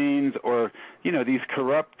machines or, these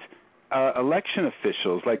corrupt election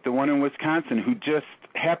officials, like the one in Wisconsin who just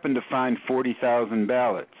happened to find 40,000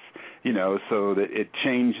 ballots, so that it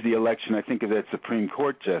changed the election, I think, of that Supreme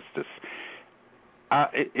Court justice.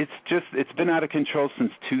 It's been out of control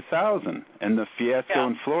since 2000 and the fiasco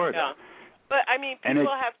in Florida. Yeah. But,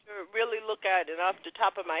 people have to really look at it off the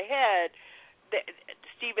top of my head.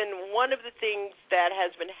 Stephen, one of the things that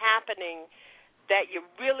has been happening that you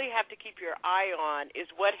really have to keep your eye on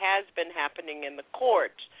is what has been happening in the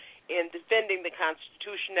courts in defending the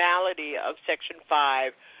constitutionality of Section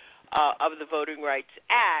 5 of the Voting Rights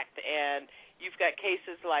Act. And you've got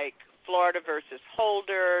cases like Florida versus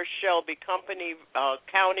Holder, Shelby County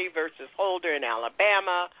versus Holder in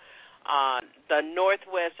Alabama, the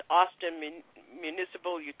Northwest Austin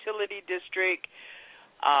Municipal Utility District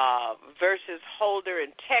versus Holder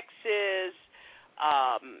in Texas.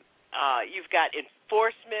 You've got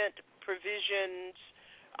enforcement provisions,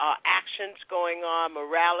 actions going on,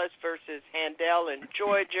 Morales versus Handel in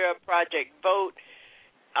Georgia, Project Vote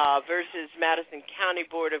versus Madison County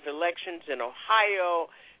Board of Elections in Ohio.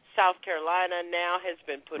 South Carolina now has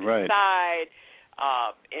been put aside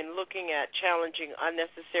in looking at challenging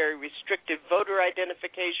unnecessary restrictive voter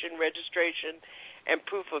identification, registration, and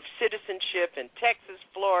proof of citizenship in Texas,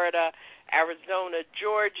 Florida, Arizona,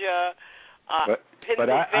 Georgia, but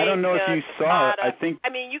I don't know if you saw it.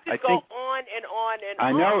 You could go on and on and on.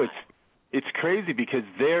 I know it's crazy because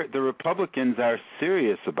the Republicans are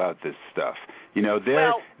serious about this stuff.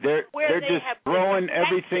 They're just throwing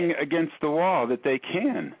everything against the wall that they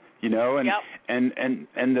can.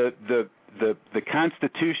 And the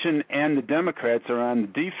Constitution and the Democrats are on the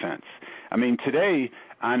defense. Today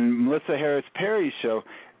on Melissa Harris Perry's show,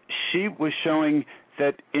 she was showing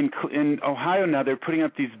that in Ohio now they're putting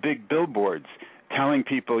up these big billboards telling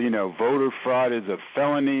people, voter fraud is a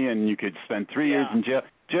felony and you could spend 3 years in jail,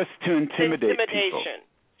 just to intimidate people.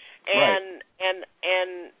 And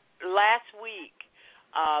last week,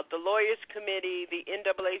 the Lawyers Committee, the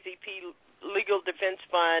NAACP Legal Defense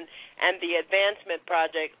Fund, and the Advancement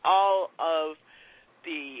Project, all of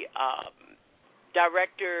the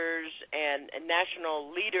directors and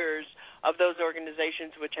national leaders of those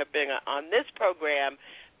organizations which have been on this program,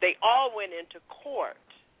 they all went into court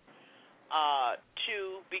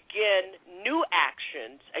to begin new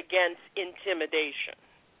actions against intimidation.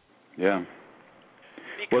 Yeah.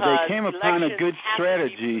 Because they came upon a good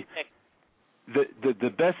strategy. The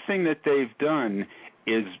best thing that they've done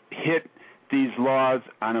is hit these laws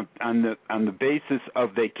on the basis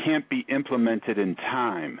of they can't be implemented in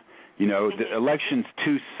time. The election's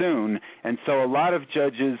too soon, and so a lot of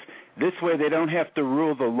judges, this way they don't have to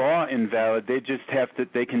rule the law invalid. They just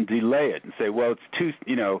they can delay it and say, well, it's too,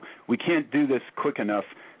 we can't do this quick enough,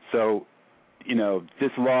 so,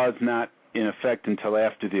 this law is not in effect until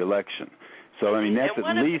after the election. So, that's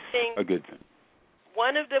at least a good thing.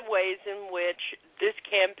 One of the ways in which this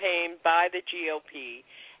campaign by the GOP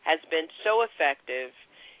has been so effective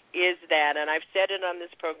is that, and I've said it on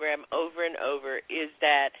this program over and over, is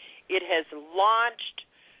that it has launched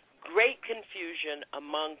great confusion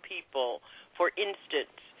among people. For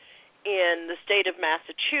instance, in the state of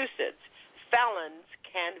Massachusetts, felons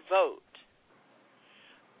can vote.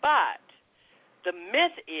 But the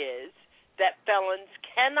myth is that felons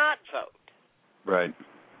cannot vote. Right.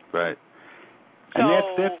 So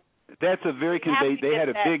and that's a very they had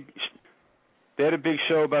a big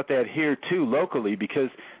show about that here too locally, because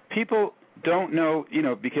people don't know,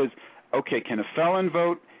 because can a felon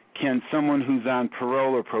vote? Can someone who's on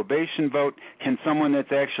parole or probation vote? Can someone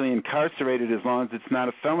that's actually incarcerated, as long as it's not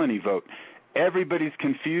a felony, vote? Everybody's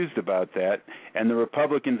confused about that, and the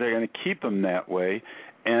Republicans are going to keep them that way.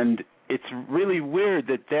 And it's really weird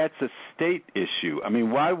that that's a state issue.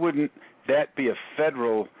 Why wouldn't that be a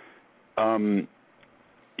federal,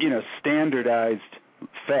 standardized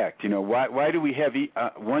fact? Why do we have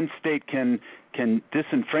one state can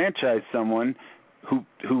disenfranchise someone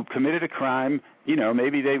who committed a crime?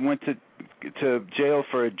 Maybe they went to jail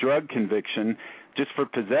for a drug conviction just for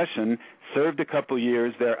possession, served a couple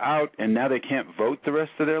years, they're out, and now they can't vote the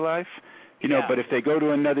rest of their life? But if they go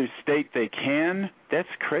to another state, they can? That's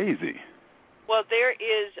crazy. Well, there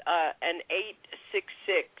is an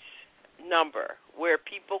 866 number where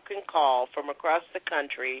people can call from across the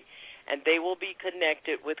country, and they will be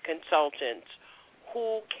connected with consultants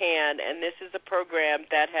who can, and this is a program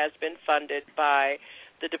that has been funded by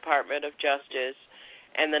the Department of Justice,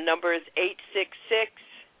 and the number is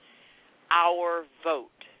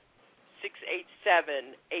 866-OUR-VOTE,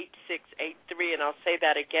 888-687-8683, and I'll say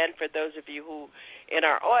that again for those of you who in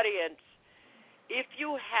our audience. If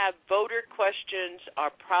you have voter questions or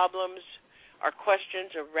problems or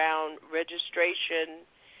questions around registration,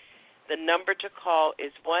 the number to call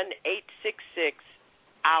is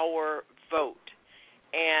 1-866-OUR-VOTE.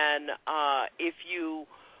 And if you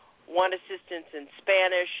want assistance in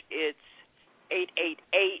Spanish, it's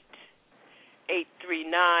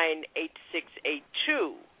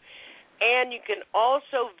 888-839-8682. And you can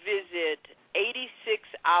also visit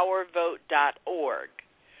 86hourvote.org,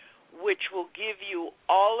 which will give you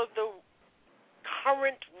all of the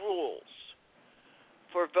current rules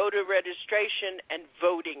for voter registration and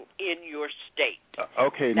voting in your state.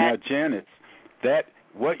 Okay, now, Janice,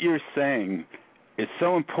 what you're saying is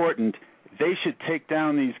so important. They should take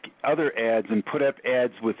down these other ads and put up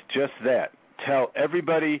ads with just that. Tell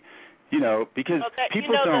everybody, because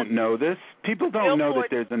people don't know this. People don't know that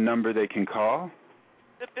there's a number they can call.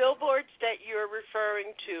 The billboards that you're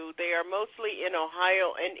referring to, they are mostly in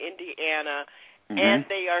Ohio and Indiana, and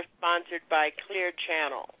they are sponsored by Clear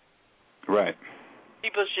Channel. Right.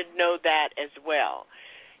 People should know that as well.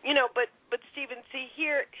 But Stephen, see,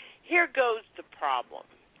 here goes the problem.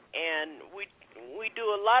 And we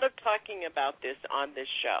do a lot of talking about this on this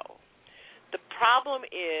show. The problem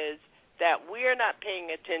is that we're not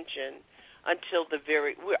paying attention until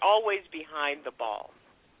we're always behind the ball.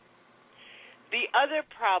 The other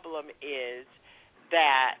problem is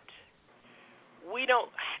that we don't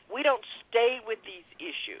stay with these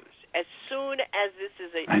issues. As soon as this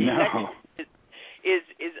is election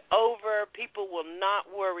is over, people will not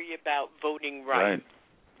worry about voting rights.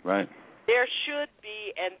 Right. There should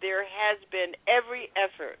be, and there has been, every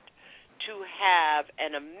effort to have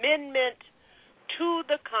an amendment to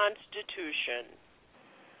the Constitution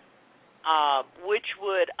which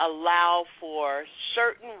would allow for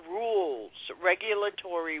certain rules,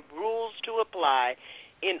 regulatory rules to apply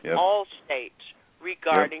in all states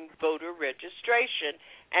regarding voter registration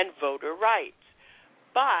and voter rights.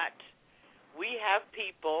 But we have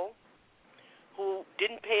people who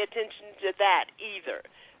didn't pay attention to that either.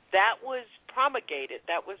 That was promulgated.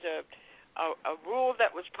 That was a rule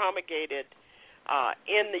that was promulgated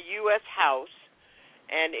in the U.S. House,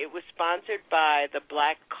 and it was sponsored by the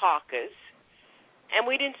Black Caucus, and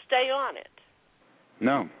we didn't stay on it.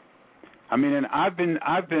 No. I mean, and I've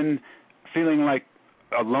been feeling like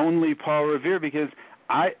a lonely Paul Revere because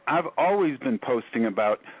I've always been posting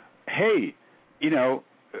about, hey,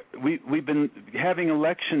 we've been having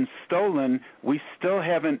elections stolen. We still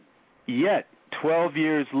haven't yet, 12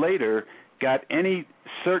 years later, got any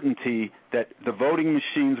certainty that the voting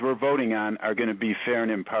machines we're voting on are going to be fair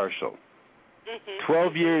and impartial.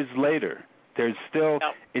 12 years later, there's still,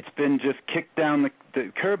 it's been just kicked down the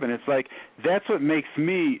curb, and it's like, that's what makes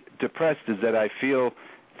me depressed, is that I feel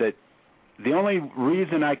that the only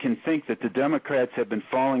reason I can think that the Democrats have been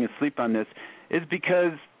falling asleep on this is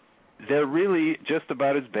because they're really just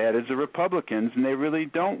about as bad as the Republicans, and they really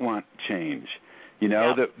don't want change.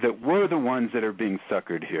 That we're the ones that are being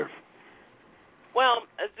suckered here. Well,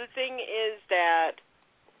 the thing is that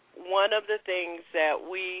one of the things that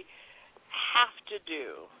we have to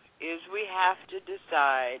do is we have to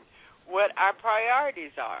decide what our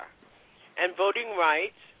priorities are. And voting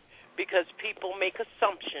rights, because people make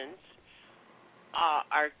assumptions,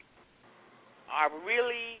 are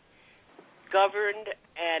really governed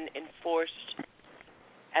and enforced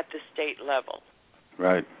at the state level.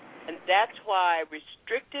 Right. And that's why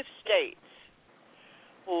restrictive states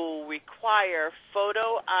who require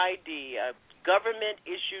photo ID, a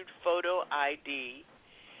government-issued photo ID,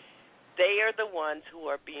 they are the ones who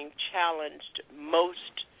are being challenged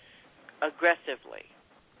most aggressively.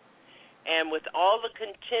 And with all the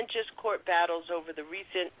contentious court battles over the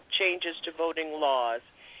recent changes to voting laws,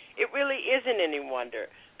 it really isn't any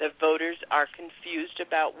wonder that voters are confused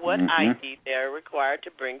about what ID they're required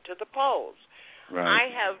to bring to the polls. Right.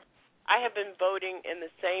 I have been voting in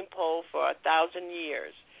the same poll for 1,000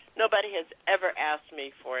 years. Nobody has ever asked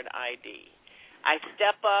me for an ID. I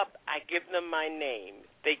step up, I give them my name.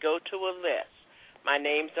 They go to a list. My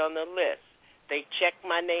name's on the list. They check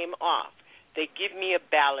my name off. They give me a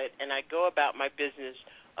ballot, and I go about my business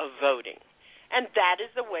of voting. And that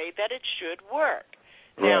is the way that it should work.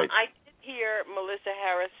 Right. Now, I did hear Melissa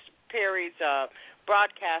Harris Perry's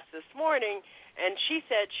broadcast this morning, and she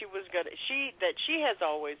said that she has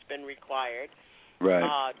always been required,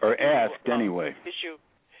 right, or asked anyway, issue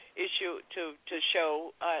to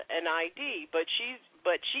show an ID, but she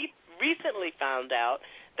recently found out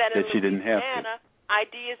that in she didn't have Louisiana,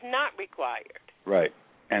 ID is not required. Right.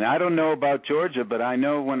 And I don't know about Georgia, but I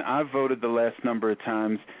know when I voted the last number of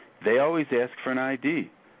times, they always ask for an ID.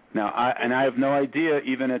 Now, I have no idea,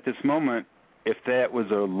 even at this moment, if that was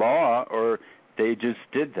a law or they just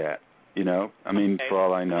did that. I mean, for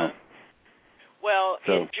all I know. Well,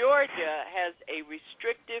 in Georgia has a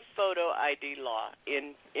restrictive photo ID law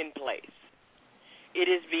in place. It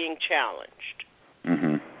is being challenged.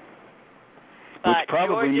 Mm-hmm. Which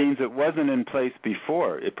probably means it wasn't in place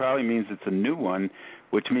before. It probably means it's a new one,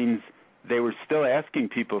 which means they were still asking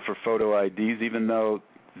people for photo IDs even though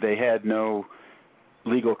they had no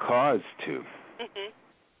legal cause to. Mm-hmm.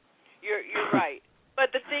 You're right. But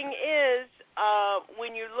the thing is,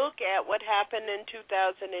 when you look at what happened in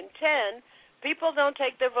 2010, people don't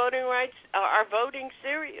take their voting rights, our voting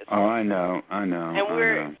seriously. Oh, I know. And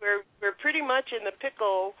we're pretty much in the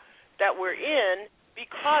pickle that we're in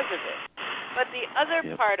because of it. But the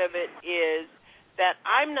other part of it is that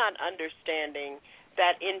I'm not understanding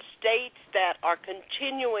that in states that are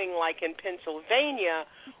continuing, like in Pennsylvania,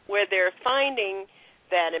 where they're finding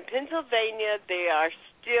that in Pennsylvania they are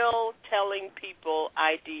still telling people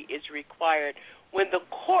ID is required when the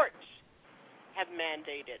courts have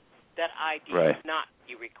mandated that ID not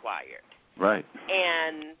be required. Right.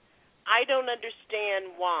 And I don't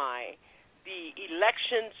understand why the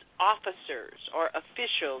elections officers or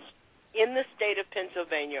officials in the state of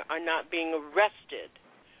Pennsylvania are not being arrested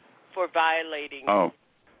for violating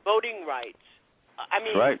voting rights. I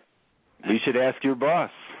mean, right. We should ask your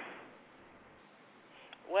boss.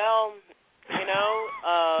 Well,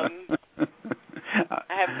 I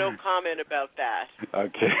have no comment about that.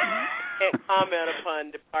 Okay. I can't comment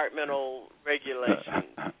upon departmental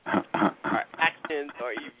regulations or actions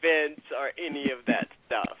or events or any of that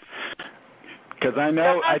stuff. Because I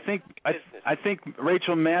know, I think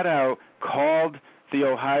Rachel Maddow called the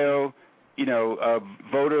Ohio,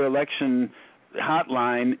 voter election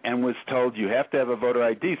hotline and was told you have to have a voter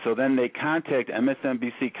ID. So then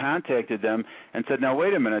MSNBC contacted them and said, now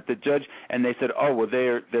wait a minute, the judge, and they said, oh well,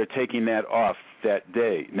 they're taking that off that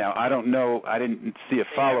day. Now I don't know, I didn't see a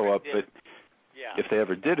follow up, but if they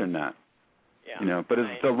ever did or not. Yeah. But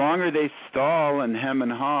the longer they stall and hem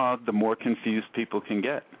and haw, the more confused people can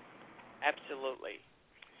get. Absolutely.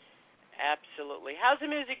 How's the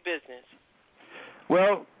music business?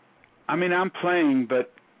 Well, I mean, I'm playing,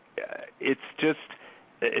 but it's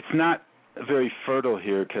not very fertile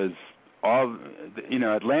here because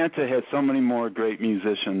Atlanta has so many more great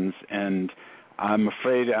musicians, and I'm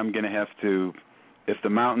afraid I'm going to have to, if the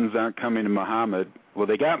mountains aren't coming to Muhammad, well,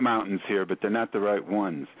 they got mountains here, but they're not the right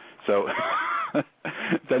ones. So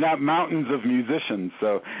they're not mountains of musicians.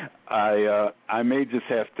 So I may just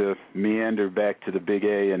have to meander back to the big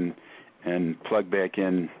A and plug back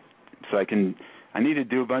in so I need to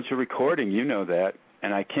do a bunch of recording, that,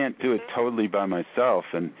 and I can't do it totally by myself,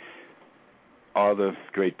 and all the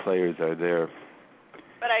great players are there.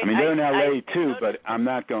 But they're in L.A. too, but I'm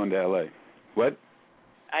not going to L.A. What?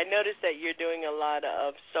 I noticed that you're doing a lot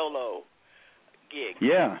of solo gigs.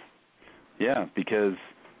 Yeah, because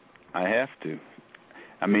I have to.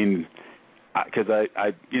 I mean, because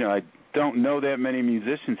I don't know that many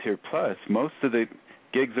musicians here. Plus, most of the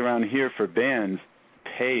gigs around here for bands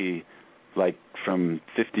pay like from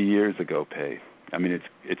 50 years ago pay. I mean,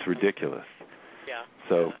 it's ridiculous. Yeah.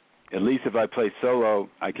 So at least if I play solo,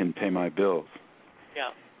 I can pay my bills.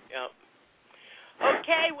 Yeah.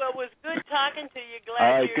 Okay, well, it was good talking to you. Glad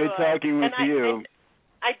all right, good talking with you.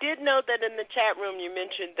 I did know that in the chat room you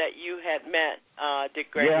mentioned that you had met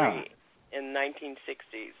Dick Gregory in the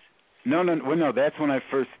 1960s. No, that's when I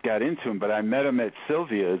first got into him, but I met him at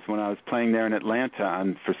Sylvia's when I was playing there in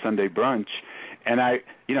Atlanta for Sunday brunch. And I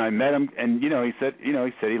met him, and he said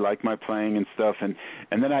he liked my playing and stuff, and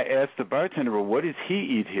then I asked the bartender, well, what does he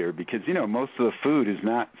eat here? Because most of the food is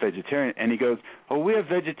not vegetarian, and he goes, oh, we have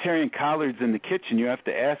vegetarian collards in the kitchen. You have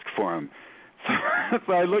to ask for them.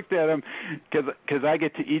 So I looked at him because I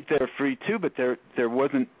get to eat there free too, but there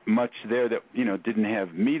wasn't much there that didn't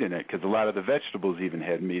have meat in it because a lot of the vegetables even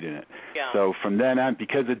had meat in it. Yeah. So from then on,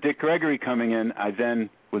 because of Dick Gregory coming in, I then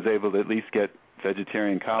was able to at least get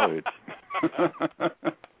vegetarian collards.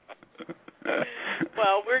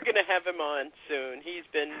 Well, we're going to have him on soon. He's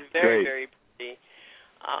been very, Great. very busy.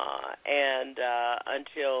 And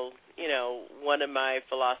until, one of my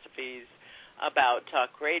philosophies about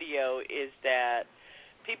talk radio is that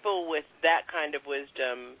people with that kind of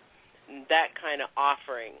wisdom, that kind of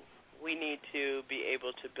offering, we need to be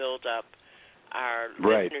able to build up our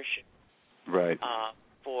listenership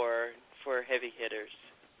for heavy hitters.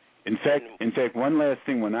 In fact, one last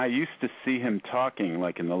thing. When I used to see him talking,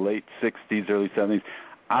 like in the late 60s, early 70s,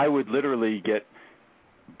 I would literally get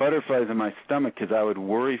butterflies in my stomach because I would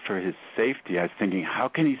worry for his safety. I was thinking, how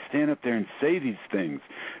can he stand up there and say these things?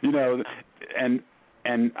 And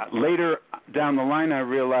later down the line I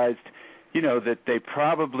realized, that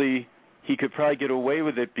he could probably get away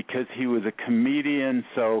with it because he was a comedian,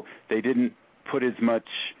 so they didn't put as much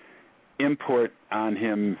import on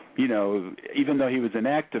him, even though he was an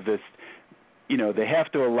activist. They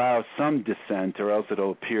have to allow some dissent or else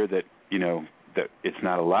it'll appear that, that it's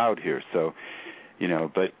not allowed here. So,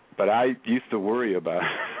 but I used to worry about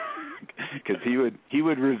because he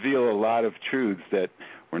would reveal a lot of truths that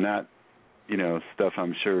were not, stuff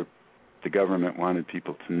I'm sure the government wanted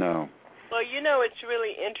people to know. Well, it's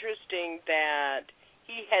really interesting that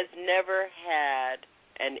he has never had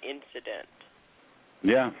an incident.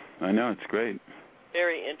 Yeah, I know. It's great.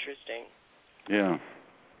 Very interesting. Yeah.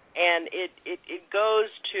 And it goes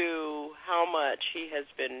to how much he has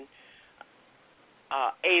been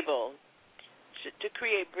able to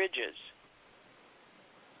create bridges.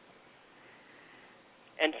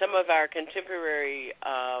 And some of our contemporary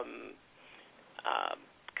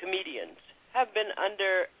comedians have been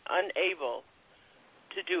unable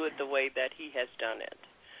to do it the way that he has done it.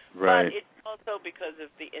 Right. But it's also because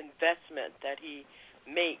of the investment that he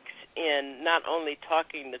makes in not only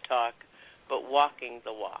talking the talk, but walking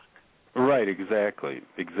the walk. Right, exactly.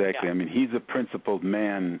 Yeah. I mean, he's a principled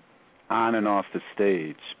man on and off the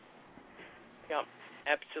stage. Yep,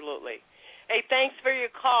 absolutely. Hey, thanks for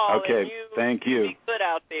your call. Okay, and thank you. Be good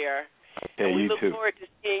out there. Okay, and we you look too. forward to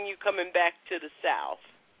seeing you coming back to the South.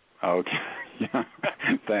 Okay, yeah,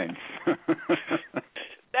 thanks.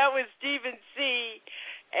 That was Stephen C.,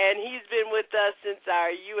 and he's been with us since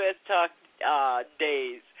our U.S. Talk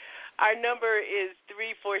days. Our number is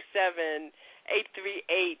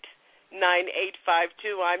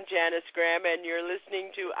 347-838-9852. I'm Janice Graham, and you're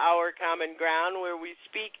listening to Our Common Ground, where we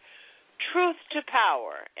speak truth to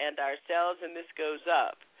power and ourselves, and this goes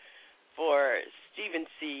up for Stephen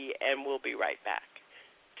C., and we'll be right back.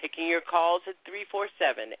 Taking your calls at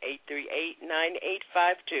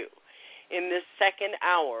 347-838-9852. In this second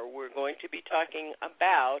hour, we're going to be talking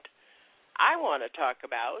about, I want to talk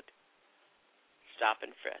about, stop and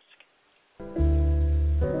frisk.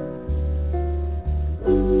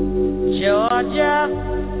 Georgia,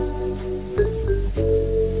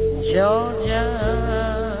 Georgia,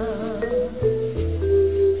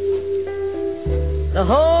 the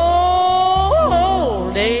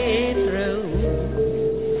whole day through,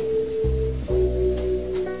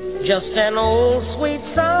 just an old sweet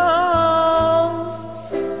song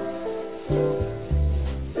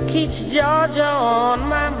keeps Georgia on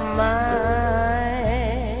my mind.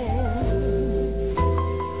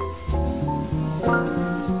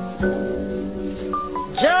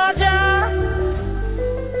 Georgia,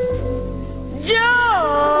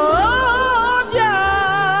 Georgia,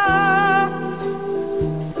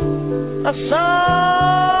 a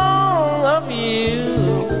song of you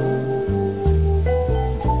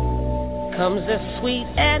comes as sweet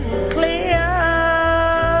and clear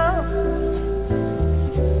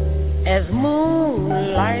as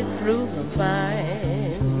moonlight through the vines.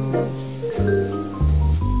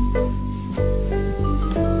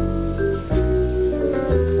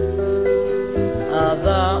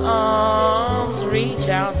 Other arms reach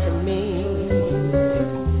out to me,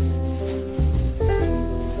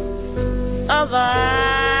 other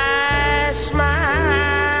eyes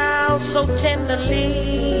smile so tenderly.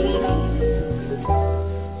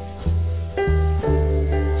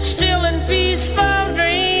 Still in peaceful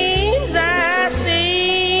dreams I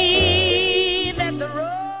see that the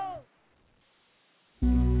road.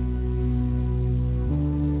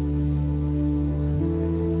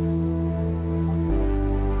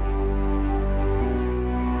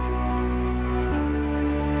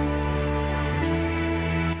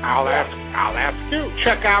 I'll ask you.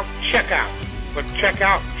 Check out. But check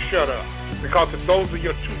out and shut up. Because if those are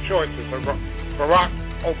your two choices, Barack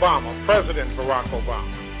Obama, President Barack Obama,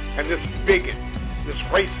 and this bigot, this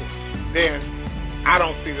racist, then I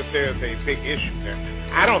don't see that there's a big issue there.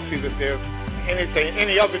 I don't see that there's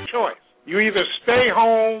any other choice. You either stay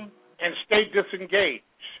home and stay disengaged,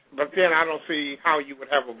 but then I don't see how you would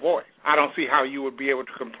have a voice. I don't see how you would be able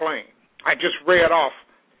to complain. I just read off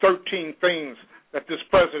 13 things that this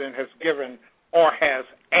president has given or has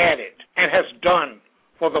added and has done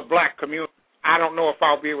for the black community. I don't know if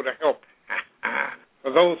I'll be able to help.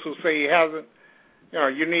 For those who say he hasn't,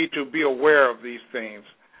 you need to be aware of these things.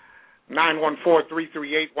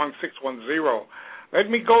 914-338-1610. Let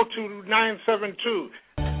me go to 972.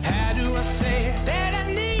 How do I say that I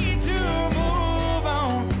need to move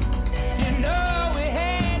on? We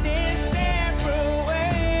had this separate ways.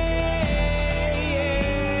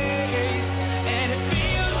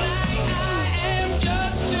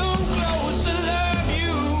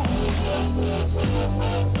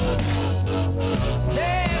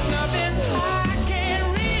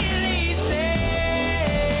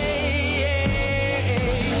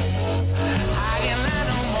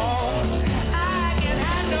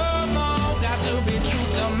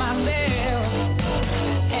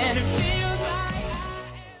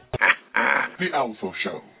 The Alpha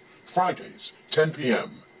Show, Fridays, 10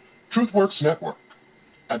 p.m. TruthWorks Network.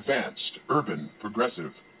 Advanced, urban,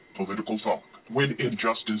 progressive, political talk. When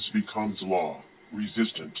injustice becomes law,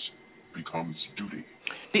 resistance becomes duty.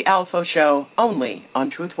 The Alpha Show, only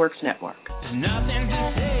on TruthWorks Network. There's nothing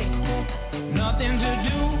to say, nothing to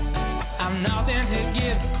do. I'm nothing to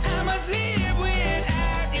give. I must live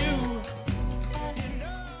without you.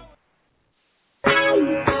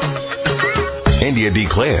 India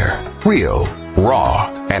Declare, real,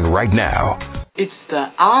 raw, and right now. It's the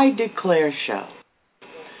I Declare Show.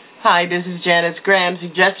 Hi, this is Janice Graham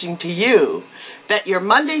suggesting to you that your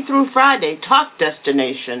Monday through Friday talk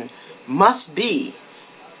destination must be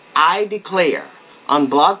I Declare on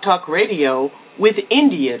Blog Talk Radio with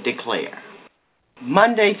India Declare.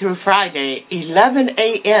 Monday through Friday, 11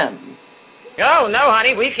 a.m. Oh, no,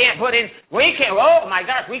 honey, we can't, oh my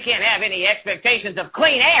gosh, we can't have any expectations of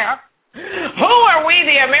clean air. Who are we,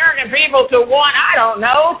 the American people, to want, I don't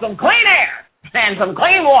know, some clean air and some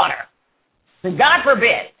clean water? God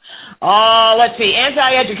forbid. Let's see,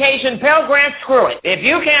 anti-education, Pell Grant, screw it. If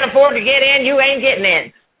you can't afford to get in, you ain't getting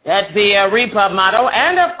in. That's the Repub motto.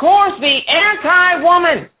 And, of course, the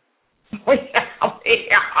anti-woman.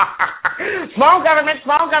 Small government,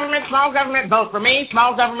 small government, small government, vote for me.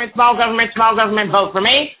 Small government, small government, small government, vote for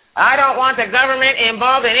me. I don't want the government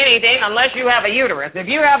involved in anything unless you have a uterus.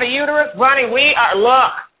 If you have a uterus, Ronnie,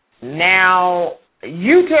 look. Now,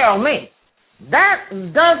 you tell me. That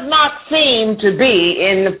does not seem to be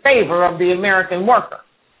in the favor of the American worker.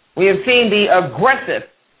 We have seen the aggressive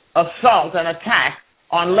assault and attack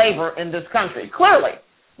on labor in this country. Clearly,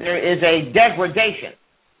 there is a degradation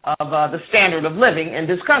of the standard of living in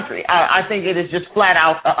this country. I think it is just flat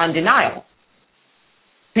out undeniable.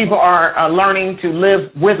 People are learning to live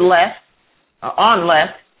with less, on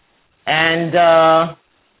less, and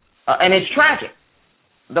it's tragic.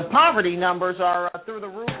 The poverty numbers are through the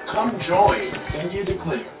roof. Come join India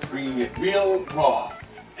Declare, bringing it real, raw,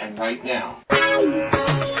 and right now.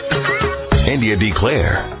 India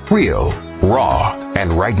Declare, real, raw,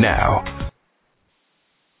 and right now.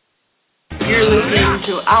 You're listening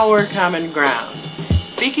to Our Common Ground,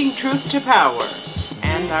 speaking truth to power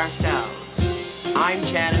and ourselves. I'm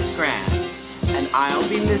Janice Graham, and I'll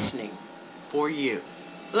be listening for you.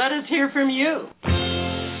 Let us hear from you.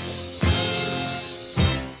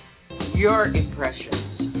 Your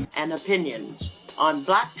impressions and opinions on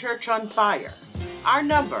Black Church on Fire. Our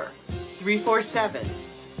number,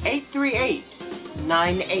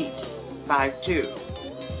 347-838-9852.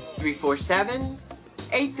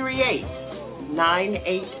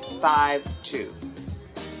 347-838-9852.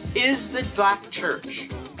 Is the Black Church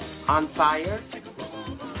on fire?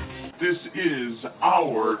 This is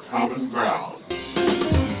Our Common Ground.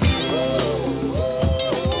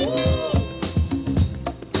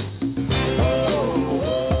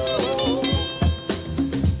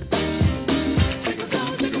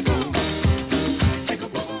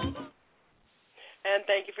 And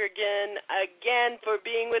thank you again for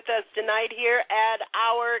being with us tonight here at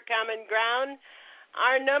Our Common Ground.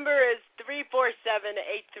 Our number is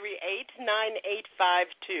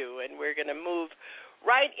 347-838-9852, and we're going to move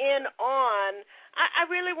right in on. I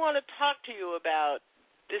really want to talk to you about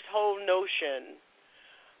this whole notion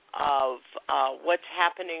of what's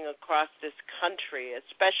happening across this country,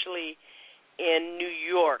 especially in New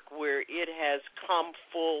York, where it has come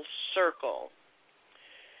full circle.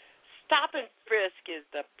 Stop and frisk is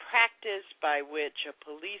the practice by which a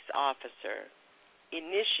police officer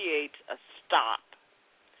initiates a stop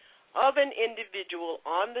of an individual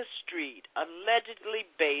on the street allegedly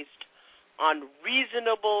based on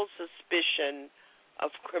reasonable suspicion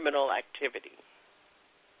of criminal activity.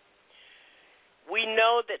 We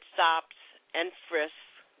know that stops and frisks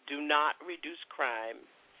do not reduce crime,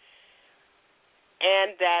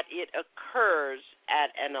 and that it occurs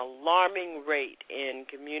at an alarming rate in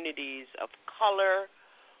communities of color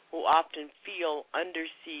who often feel under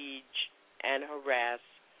siege and harassed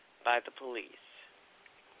by the police.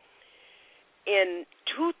 In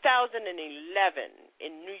 2011,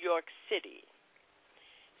 in New York City,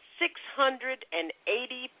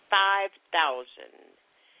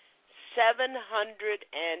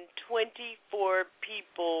 685,724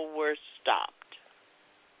 people were stopped.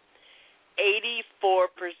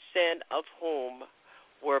 84% of whom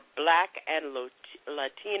were Black and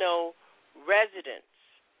Latino residents,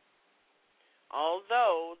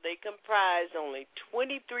 although they comprise only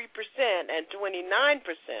 23% and 29%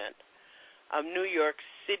 of New York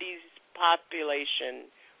City's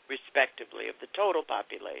population, respectively, of the total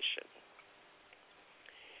population.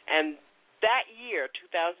 And that year,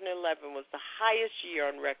 2011, was the highest year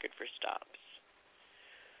on record for stops.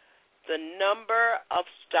 the number of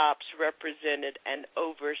stops represented an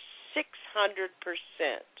over 600%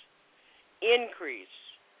 increase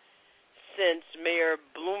since Mayor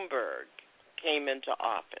Bloomberg came into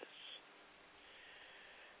office.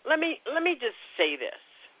 Let me just say this.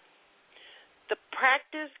 The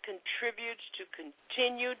practice contributes to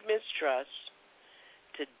continued mistrust,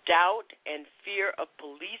 to doubt and fear of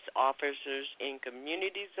police officers in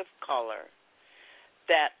communities of color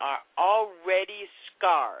that are already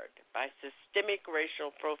scarred by systemic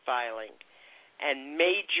racial profiling and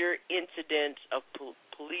major incidents of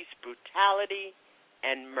police brutality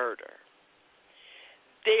and murder.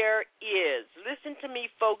 There is, listen to me,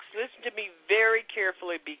 folks, listen to me very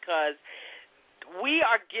carefully, because we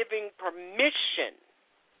are giving permission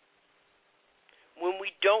when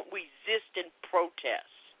we don't resist and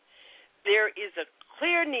protest. There is a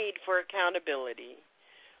clear need for accountability,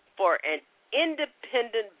 for an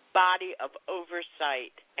independent body of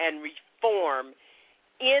oversight and reform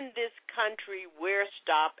in this country where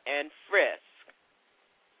stop and frisk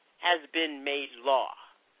has been made law.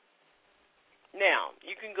 Now,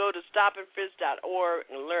 you can go to stopandfrisk.org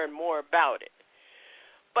and learn more about it.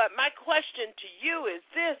 But my question to you is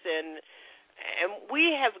this, and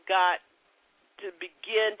we have got to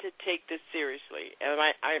begin to take this seriously. And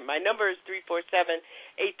my number is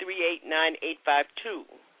 347-838-9852.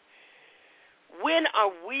 When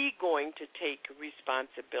are we going to take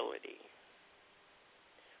responsibility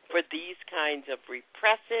for these kinds of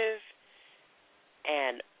repressive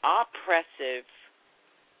and oppressive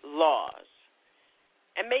laws?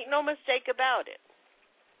 And make no mistake about it,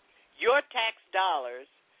 your tax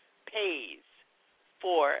dollars pays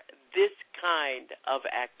for this kind of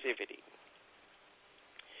activity.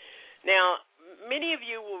 Now, many of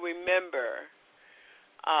you will remember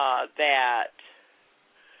that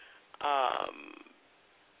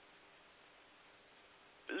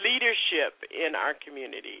leadership in our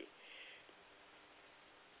community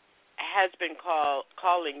has been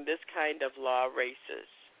calling this kind of law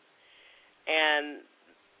racist. And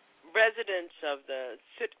residents of the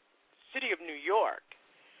city of New York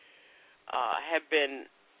have been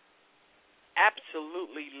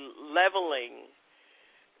absolutely leveling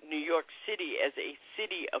New York City as a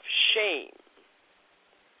city of shame.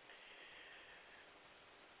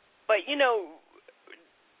 But, you know,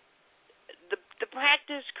 the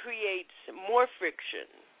practice creates more friction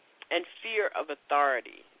and fear of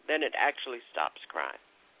authority than it actually stops crime.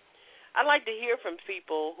 I'd like to hear from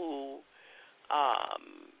people who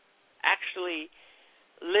actually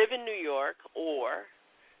live in New York, or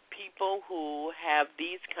people who have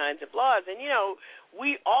these kinds of laws. And, you know,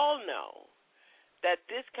 we all know that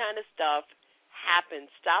this kind of stuff happens,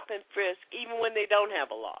 stop and frisk, even when they don't have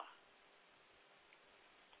a law.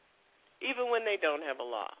 Even when they don't have a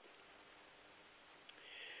law.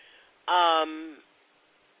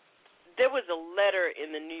 There was a letter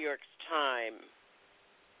in the New York Times,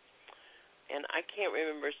 and I can't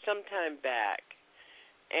remember, sometime back,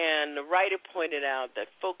 and the writer pointed out that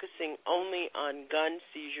focusing only on gun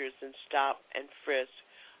seizures and stop and frisk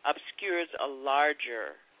obscures a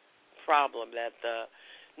larger problem, that the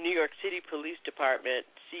New York City Police Department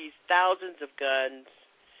sees thousands of guns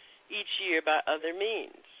each year by other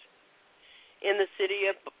means. In the city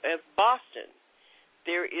of Boston,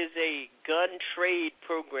 there is a gun trade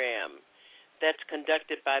program that's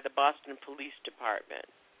conducted by the Boston Police Department.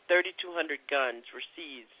 3,200 guns were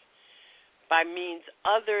seized by means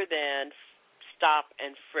other than stop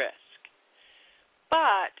and frisk.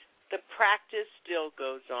 But the practice still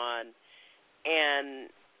goes on,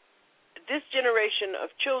 and this generation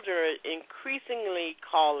of children are increasingly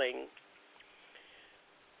calling,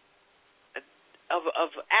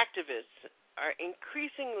 of activists, are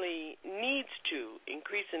increasingly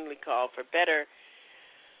call for better,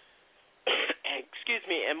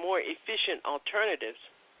 and more efficient alternatives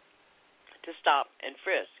to stop and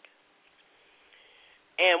frisk.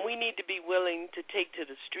 And we need to be willing to take to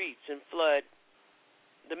the streets and flood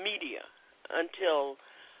the media until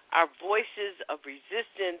our voices of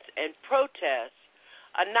resistance and protest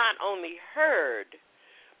are not only heard,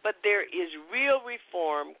 but there is real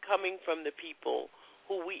reform coming from the people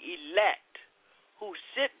who we elect, who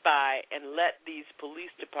sit by and let these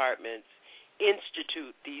police departments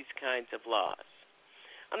institute these kinds of laws.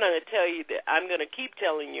 I'm not going to tell you that. I'm going to keep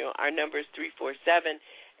telling you. Our number is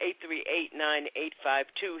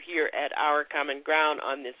 347-838-9852 here at Our Common Ground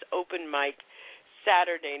on this open mic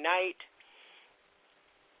Saturday night.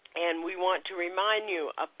 And we want to remind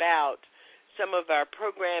you about some of our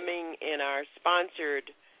programming in our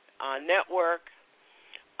sponsored network.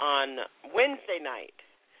 On Wednesday night,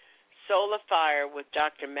 Soul of Fire with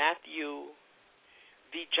Dr. Matthew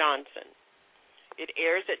V. Johnson. It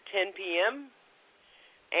airs at 10 p.m.,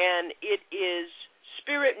 and it is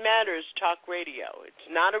Spirit Matters Talk Radio. It's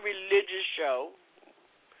not a religious show.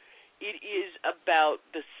 It is about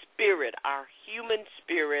the spirit, our human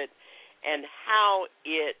spirit, and how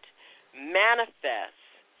it manifests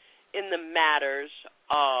in the matters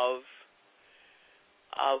of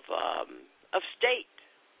state.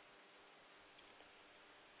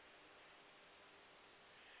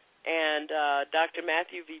 And Dr.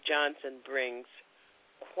 Matthew V. Johnson brings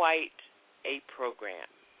quite a program.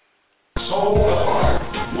 Soul Fire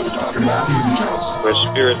with Dr. Matthew V. Johnson. Where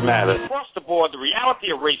spirit matters. Across the board, the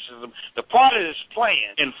reality of racism, the part it is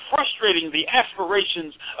playing in frustrating the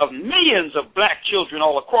aspirations of millions of black children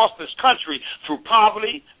all across this country through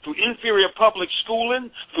poverty, through inferior public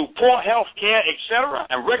schooling, through poor health care, etc.,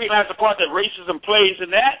 and recognize the part that racism plays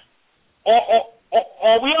in that, or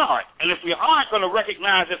we aren't. And if we aren't going to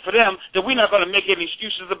recognize it for them, then we're not going to make any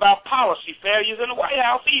excuses about policy failures in the White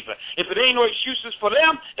House either. If it ain't no excuses for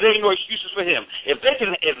them, it ain't no excuses for him. If they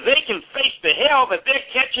can face the hell that they're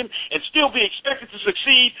catching and still be expected to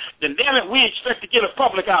succeed, then damn it, we expect to get a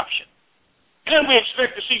public option. And we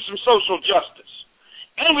expect to see some social justice.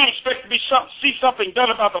 And we expect to see something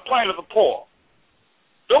done about the plight of the poor.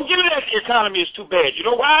 Don't give it that the economy is too bad. You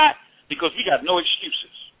know why? Because we got no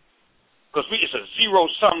excuses. Because it's a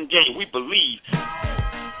zero-sum game. We believe.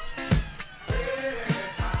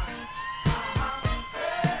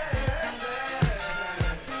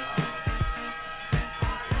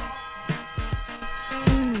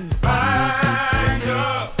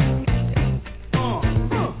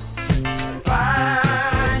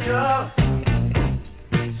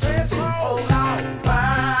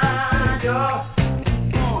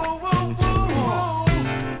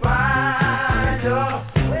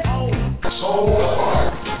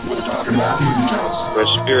 Where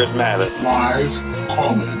spirit matters. Live,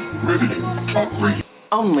 calming, riveting, talk radio.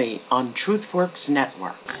 Only on TruthWorks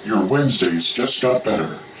Network. Your Wednesdays just got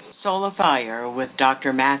better. Soul of Fire with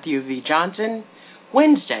Dr. Matthew V. Johnson,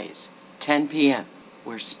 Wednesdays, 10 p.m.,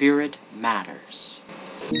 where spirit matters.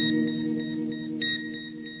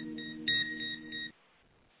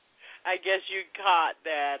 I guess you caught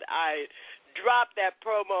that I dropped that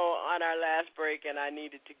promo on our last break, and I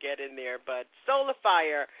needed to get in there. But Soul of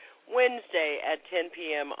Fire, Wednesday at 10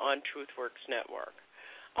 p.m. on TruthWorks Network.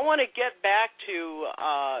 I want to get back to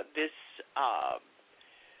this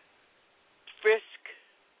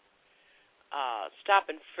stop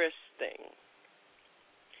and frisk thing.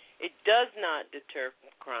 It does not deter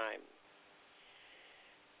crime.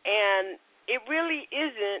 And it really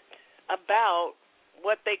isn't about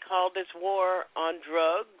what they call this war on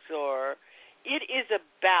drugs, or it is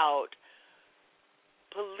about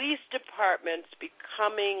police departments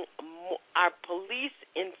becoming, our police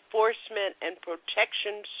enforcement and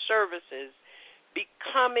protection services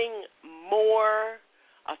becoming more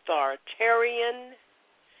authoritarian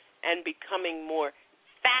and becoming more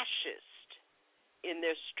fascist in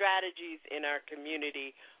their strategies in our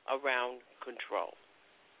community around control.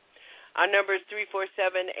 Our number is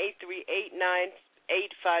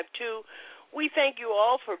 347-838-9852. We thank you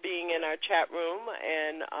all for being in our chat room,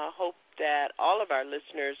 and hope that all of our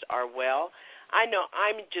listeners are well. I know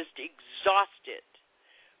I'm just exhausted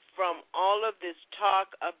from all of this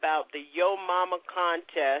talk about the Yo Mama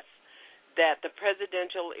contest that the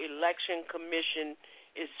Presidential Election Commission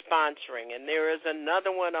is sponsoring. And there is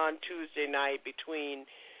another one on Tuesday night between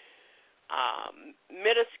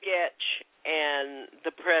Mitasketch and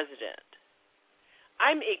the president.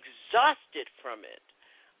 I'm exhausted from it.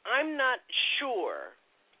 I'm not sure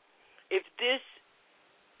if this,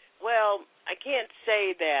 well, I can't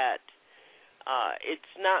say that it's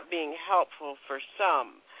not being helpful for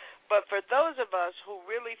some, but for those of us who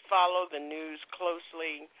really follow the news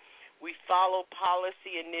closely, we follow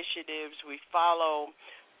policy initiatives, we follow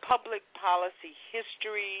public policy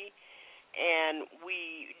history, and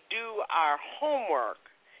we do our homework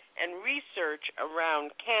and research around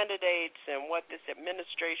candidates and what this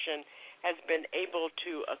administration has been able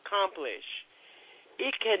to accomplish,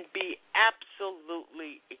 it can be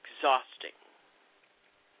absolutely exhausting.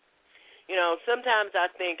 You know, sometimes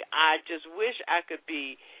I think I just wish I could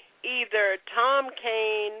be either Tom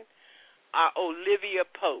Caine or Olivia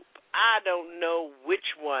Pope. I don't know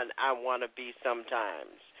which one I want to be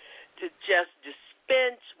sometimes, to just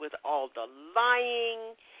dispense with all the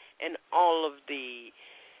lying and all of the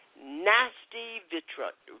nasty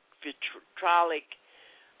vitriolic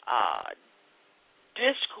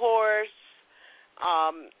discourse.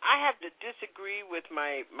 I have to disagree with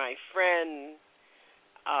my friend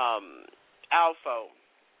Alpha,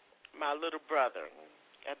 my little brother.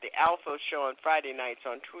 at the Alpha show on Friday nights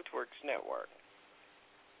on TruthWorks Network,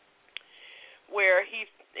 where he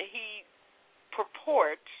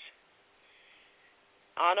purports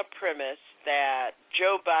on a premise that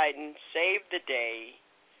Joe Biden saved the day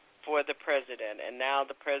for the president, and now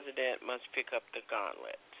the president must pick up the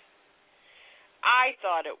gauntlet. I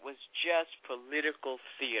thought it was just political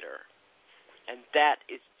theater, and that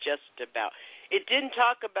is just about. It didn't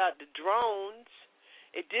talk about the drones.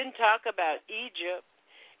 It didn't talk about Egypt.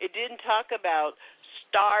 It didn't talk about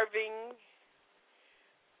starving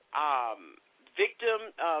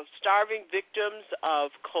victims of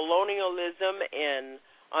colonialism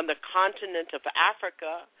on the continent of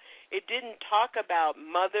Africa. It didn't talk about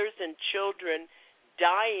mothers and children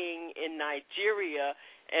dying in Nigeria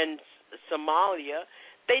and Somalia.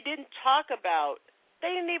 They didn't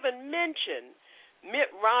even mention Mitt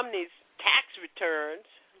Romney's tax returns.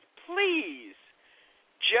 Please,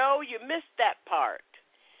 Joe, you missed that part.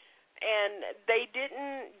 And they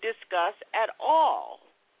didn't discuss at all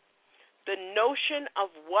the notion of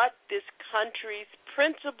what this country's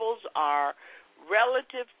principles are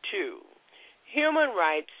relative to human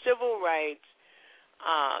rights, civil rights,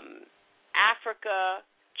 Africa,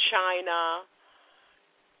 China.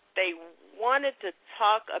 They wanted to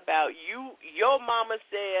talk about your mama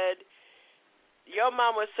said your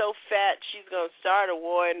mama's so fat she's going to start a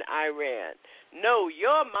war in Iran. No,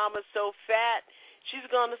 your mama's so fat she's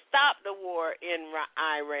going to stop the war in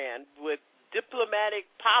Iran with diplomatic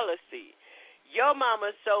policy. Your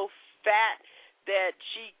mama's so fat that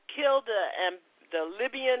she killed the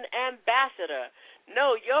Libyan ambassador.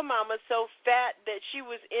 No, your mama's so fat that she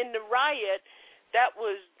was in the riot. That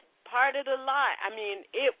was part of the lie. I mean,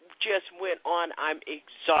 it just went on. I'm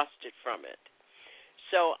exhausted from it.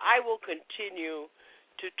 So I will continue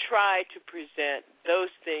to try to present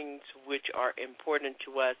those things which are important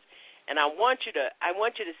to us. And I want you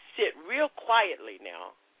to sit real quietly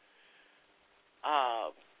now.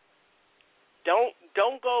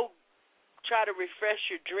 Don't go try to refresh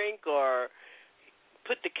your drink or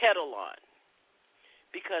put the kettle on,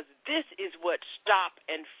 because this is what stop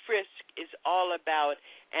and frisk is all about,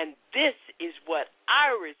 and this is what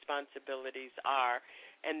our responsibilities are,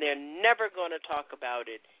 and they're never going to talk about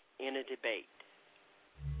it in a debate.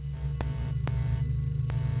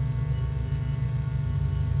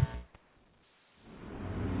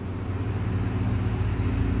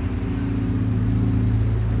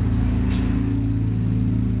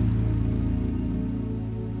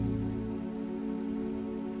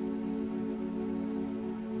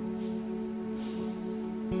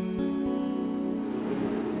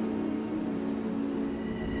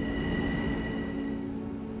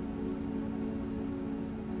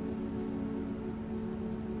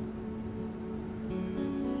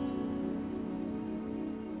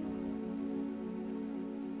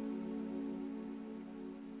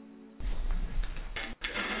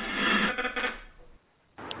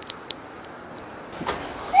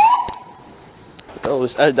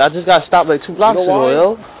 I just got stopped like 2 blocks ago,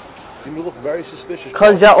 yo. You look very suspicious.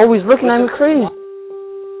 Cause y'all always looking at me crazy.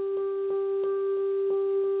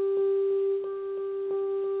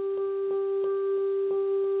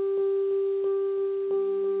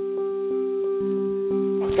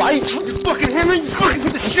 Why you fucking him? You fucking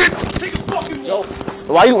with the shit? Take a fucking walk.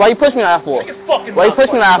 Why you push me like that for? Why you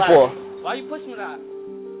push me like that for? Why you push me like that?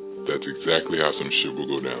 That's exactly how some shit will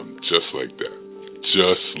go down. Just like that.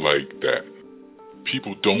 Just like that.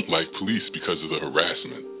 People don't like police because of the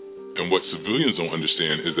harassment. And what civilians don't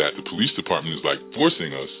understand is that the police department is like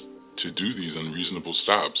forcing us to do these unreasonable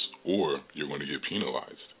stops, or you're going to get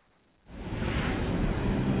penalized.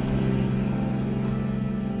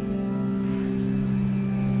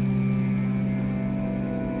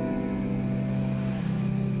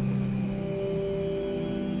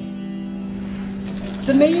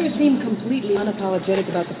 The mayor seemed completely unapologetic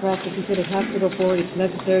about the practice. He said it has to go forward, it's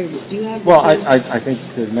necessary. Do you have... Well, I think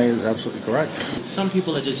the mayor is absolutely correct. Some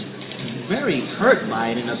people are just very hurt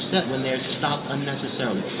by it and upset when they're stopped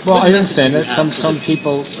unnecessarily. Well, I understand that. Some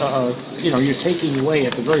people, you're taking away,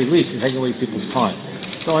 at the very least, you're taking away people's time.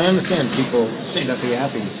 So I understand people may not be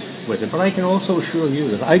happy with it, but I can also assure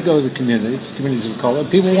you that I go to the communities of color,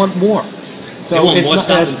 people want more. So they want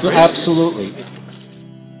more absolutely.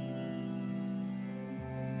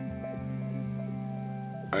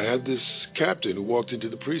 I had this captain who walked into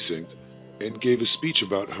the precinct and gave a speech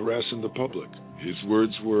about harassing the public. His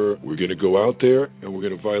words were, we're going to go out there and we're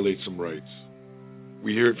going to violate some rights.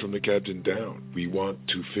 We hear it from the captain down. We want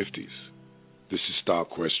 250s. This is stop,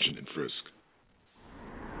 question, and frisk.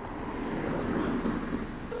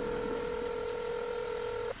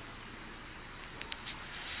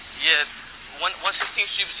 Yeah, 116 King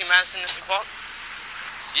Street between Madison and St. Park?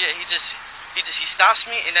 Yeah, he stops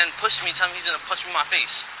me and then pushes me, telling me he's gonna punch me in my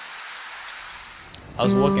face. I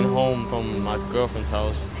was walking home from my girlfriend's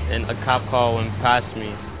house, and a cop car went past me.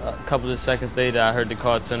 A couple of seconds later, I heard the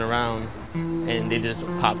car turn around, and they just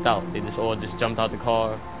popped out. They just all jumped out the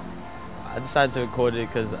car. I decided to record it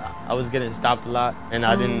because I was getting stopped a lot, and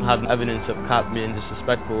I didn't have evidence of cop being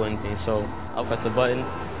disrespectful or anything, so I pressed the button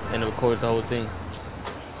and recorded the whole thing.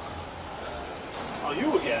 Oh, you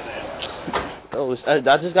again, man. Oh,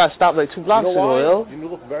 I just got stopped like 2 blocks ago, yo. You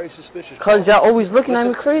look very suspicious. Cause y'all always looking at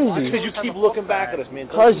me crazy. Because you keep looking back at us, man.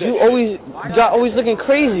 Cause y'all always looking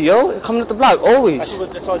crazy, yo. Coming up the block, always.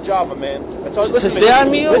 That's our job, man. That's our, listen to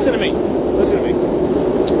me, yo. Listen to me.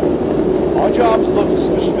 Our job is to look for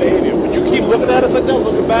suspicious behavior. When you keep looking at us like that,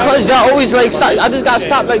 looking back. Cause y'all always like, I just got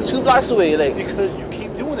stopped like 2 blocks away, like. Because you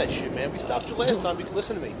keep doing that shit, man. We stopped you last time because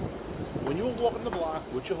listen to me. When you were walking the block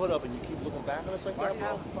with your hood up and you keep looking back at us like that,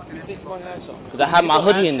 bro, you think you might have something. Because I had my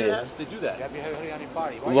hoodie in there. They do that. You have your hoodie on your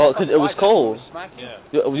body. Well, because it was cold.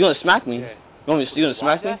 You gonna smack me? You gonna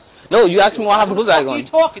smack me? No, you asked me why I have a book bag on. Who are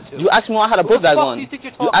you talking to? You asked me why I had a book bag on.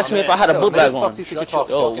 You asked me if I had a book bag on.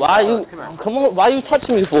 Yo, why you? Come on, why are you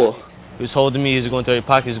touching me for? He was holding me. He was going through every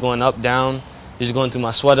pocket. He was going up, down. He was going through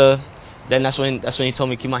my sweater. Then that's when he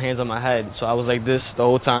told me to keep my hands on my head. So I was like this the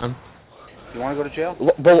whole time. You want to go to jail?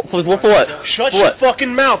 For what? Shut your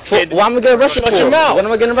fucking mouth, kid. What am I getting arrested for? Shut your mouth. What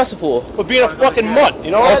am I getting arrested for? For being a fucking mutt,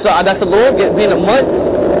 you know? Also, that's the law, being a mutt?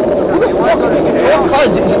 Who the fuck are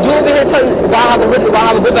you? You over here telling me why I have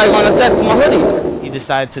a book bag on instead for my hoodie? He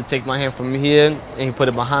decided to take my hand from here, and he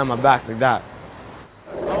put it behind my back like that.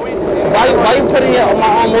 Why you putting it on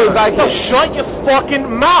my arm way back here? Shut your fucking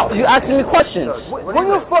mouth! You asking me questions. Weren't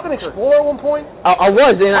you a fucking explorer at one point? I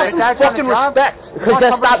was, and I fucking respect. Because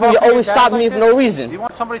that stopped me. You always stop me for no reason. You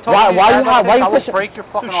want somebody to why you pushing? Break your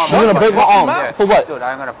fucking arm. You're gonna break my arm. For what? Dude,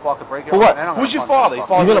 I'm gonna fucking break your arm. For arm. what? Who's your father? You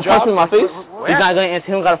gonna punch me in my face? He's not gonna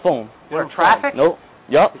answer. He don't got a phone. You're in traffic? Nope.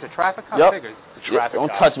 Yup. He's a traffic cop? Yup.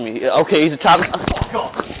 Don't touch me. Okay, he's a traffic cop.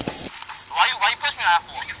 Why you pushing me out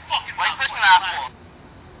for? Why you pushing me out for?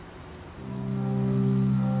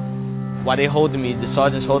 Why they holding me? The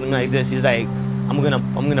sergeant's holding me like this. He's like, I'm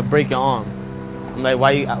gonna break your arm. I'm like,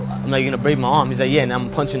 why? I'm like, you gonna break my arm? He's like, yeah, and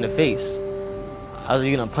I'm gonna punch you in the face. I was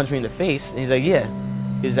like, you gonna punch me in the face? And he's like, yeah.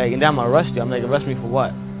 He's like, and then I'm gonna arrest you. I'm like, arrest me for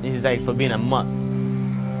what? And he's like, for being a mutt.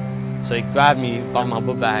 So he grabbed me by my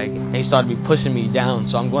book bag and he started pushing me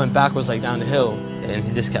down. So I'm going backwards like down the hill, and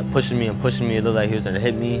he just kept pushing me and pushing me. It looked like he was gonna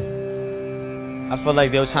hit me. I felt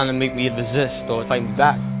like they were trying to make me resist or fight me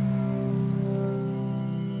back.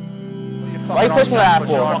 Why you pushing that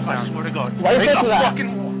for? I swear to God. Why you pushing that?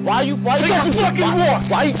 Why you Take a fucking walk.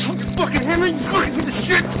 Why you fucking Henry? You fucking with the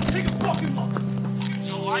shit. Take a fucking walk.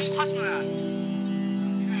 So why you touching that?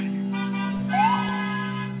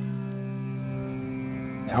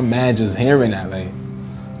 I'm mad just hearing that. Like,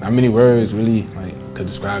 not many words really like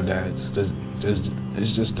could describe that.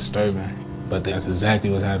 It's just disturbing. But that's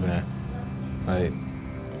exactly what's happening. Like,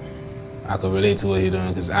 I could relate to what you're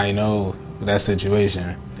doing because I know that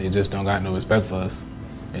situation. They just don't got no respect for us,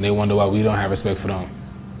 and they wonder why we don't have respect for them.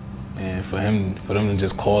 And for them to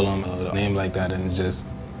just call them a name like that, and it's just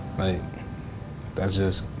like, that's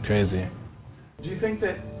just crazy. Do you think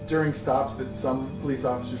that during stops that some police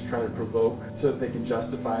officers try to provoke so that they can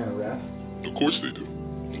justify an arrest? Of course they do.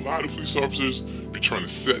 A lot of police officers be trying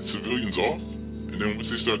to set civilians off, and then once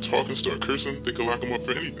they start talking, start cursing, they can lock them up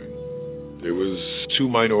for anything. There was 2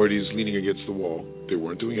 minorities leaning against the wall. They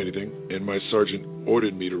weren't doing anything, and my sergeant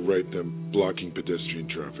ordered me to write them blocking pedestrian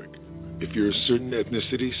traffic. If you're a certain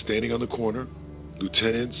ethnicity standing on the corner,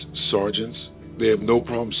 lieutenants, sergeants, they have no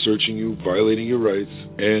problem searching you, violating your rights,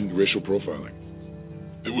 and racial profiling.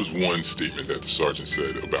 There was one statement that the sergeant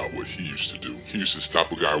said about what he used to do. He used to stop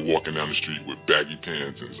a guy walking down the street with baggy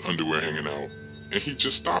pants and his underwear hanging out, and he'd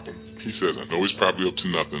just stop him. He says, I know he's probably up to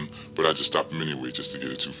nothing, but I just stopped him anyway just to get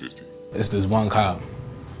a 250. It's this one cop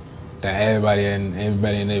that everybody in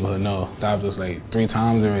the neighborhood know. Stopped us like 3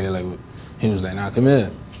 times already. Like, he was like, "Nah, come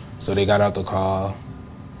here." So they got out the car.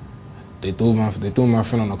 They threw my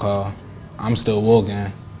friend on the car. I'm still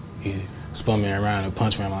walking. He spun me around and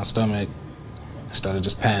punched me in my stomach. Started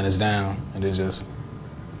just patting us down, and they just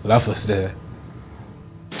left us there.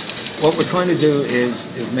 What we're trying to do is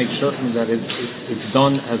make certain that it's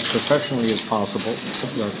done as professionally as possible.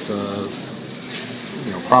 That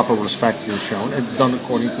proper respect is shown. It's done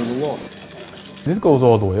according to the law. This goes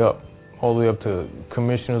all the way up to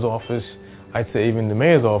commissioner's office. I'd say even the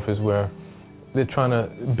mayor's office, where they're trying to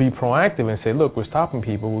be proactive and say, look, we're stopping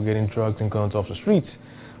people, we're getting drugs and guns off the streets.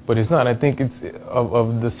 But it's not. I think it's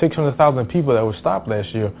of the 600,000 people that were stopped last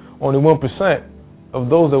year, only 1% of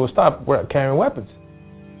those that were stopped were carrying weapons.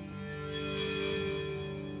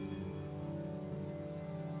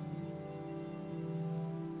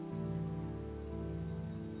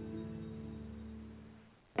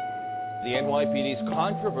 The NYPD's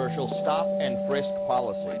controversial stop and frisk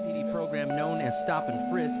policy. NYPD program known as Stop and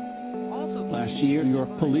Frisk. Also, last year, New York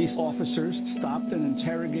police officers stopped and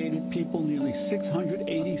interrogated people nearly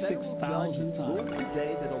 686,000 times.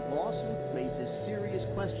 Today that a lawsuit raises serious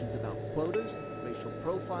questions about quotas, racial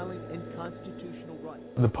profiling, and constitutional rights.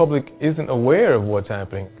 The public isn't aware of what's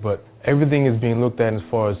happening, but everything is being looked at as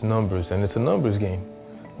far as numbers, and it's a numbers game.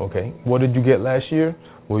 Okay, what did you get last year?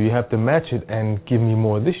 Well, you have to match it and give me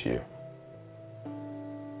more this year.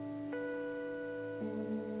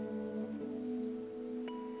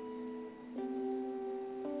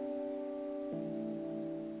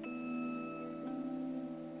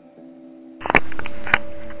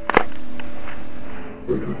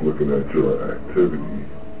 But just looking at your activity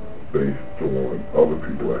based on other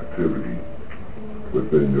people's activity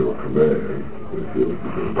within your command, they feel like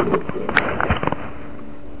you're doing the stuff.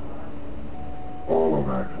 All I'm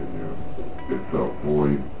asking you is to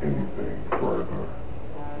avoid anything further.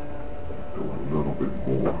 Do a little bit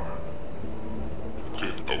more.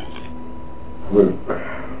 When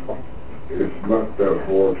it's not that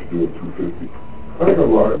hard to do a 250. I ain't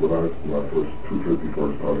gonna lie, when my first 250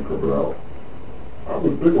 first started coming out, I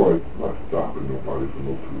was big on not stopping nobody for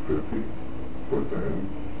no 250, but then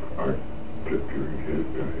I kept getting hit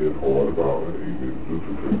and hit hard about it. You need to do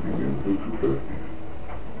 250, you need to do 250.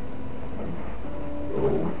 So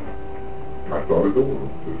I started doing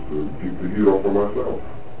them just to keep the heat off of myself,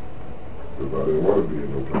 because I didn't want to be in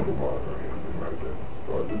no compromise or anything like that. So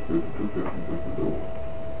I just did the 250 just to do it.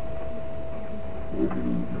 Would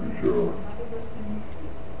you sure?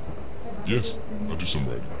 Yes, I'll do some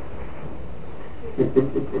writing.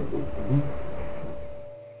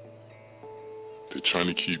 They're trying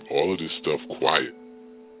to keep all of this stuff quiet.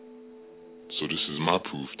 So this is my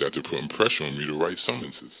proof that they're putting pressure on me to write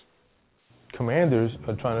summonses. Commanders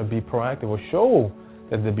are trying to be proactive or show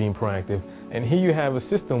that they're being proactive. And here you have a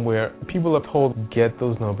system where people are told, get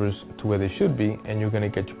those numbers to where they should be, and you're going to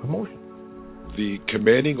get your promotion. The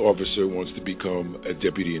commanding officer wants to become a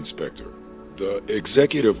deputy inspector. The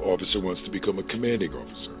executive officer wants to become a commanding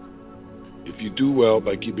officer. If you do well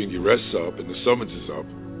by keeping the arrests up and the summonses up,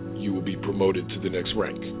 you will be promoted to the next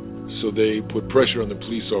rank. So they put pressure on the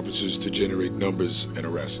police officers to generate numbers and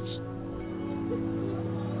arrests.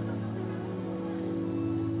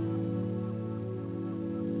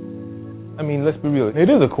 I mean, let's be real. It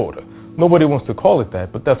is a quota. Nobody wants to call it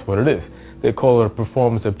that, but that's what it is. They call it a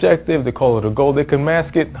performance objective. They call it a goal. They can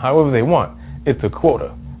mask it however they want. It's a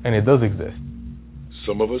quota, and it does exist.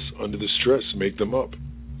 Some of us, under the stress, make them up.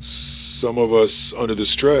 Some of us, under the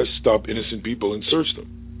stress, stop innocent people and search them.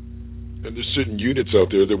 And there's certain units out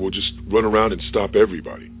there that will just run around and stop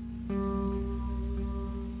everybody.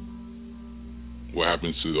 What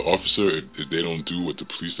happens to the officer if they don't do what the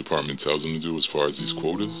police department tells them to do as far as these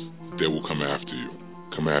quotas? They will come after you.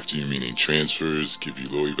 Come after you meaning transfers, give you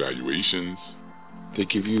low evaluations. They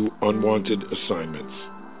give you unwanted assignments.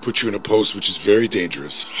 Put you in a post which is very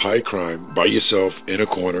dangerous, high crime, by yourself, in a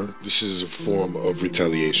corner. This is a form of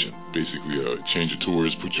retaliation. Basically, change of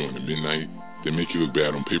tours, put you on at midnight. They make you look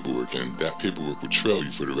bad on paperwork, and that paperwork will trail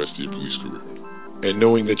you for the rest of your police career. And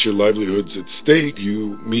knowing that your livelihood's at stake,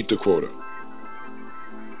 you meet the quota.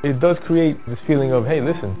 It does create this feeling of, hey,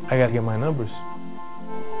 listen, I got to get my numbers.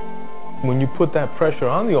 When you put that pressure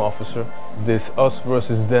on the officer, this us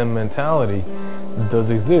versus them mentality does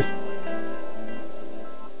exist.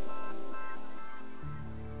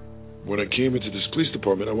 When I came into this police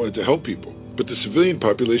department, I wanted to help people. But the civilian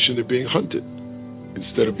population, they're being hunted.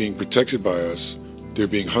 Instead of being protected by us, they're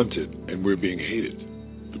being hunted, and we're being hated.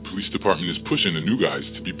 The police department is pushing the new guys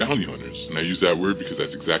to be bounty hunters. And I use that word because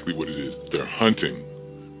that's exactly what it is. They're hunting.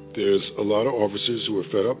 There's a lot of officers who are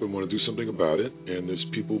fed up and want to do something about it, and there's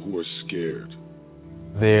people who are scared.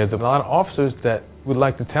 There's a lot of officers that would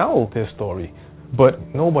like to tell their story, but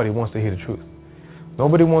nobody wants to hear the truth.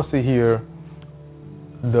 Nobody wants to hear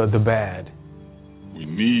the bad. We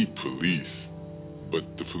need police, but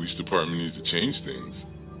the police department needs to change things.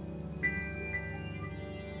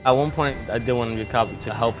 At one point, I did want to be a cop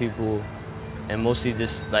to help people, and mostly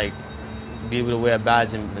just like be able to wear a badge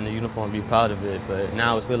and the uniform and be proud of it. But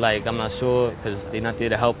now I feel like I'm not sure because they're not there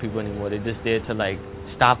to help people anymore. They're just there to like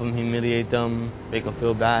stop them, humiliate them, make them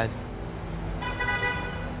feel bad.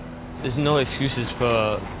 There's no excuses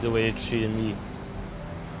for the way they treated me.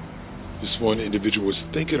 This one individual was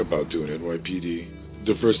thinking about doing NYPD.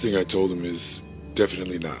 The first thing I told him is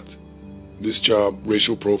definitely not. This job,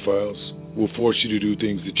 racial profiles, will force you to do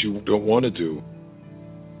things that you don't want to do.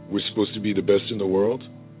 We're supposed to be the best in the world.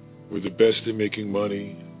 We're the best at making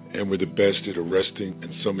money, and we're the best at arresting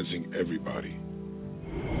and summoning everybody.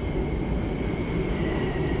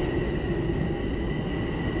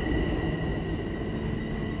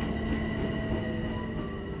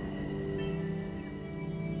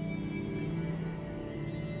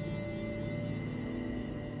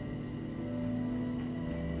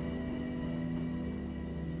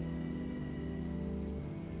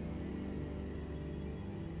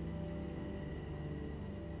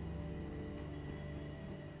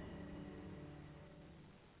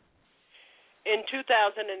 In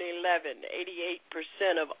 2011,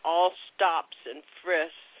 88% of all stops and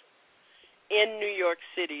frisks in New York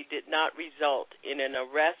City did not result in an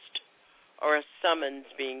arrest or a summons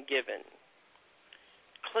being given.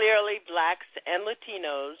 Clearly, blacks and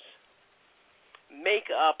Latinos make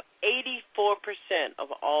up 84% of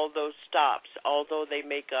all those stops, although they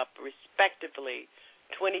make up respectively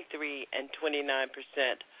 23 and 29%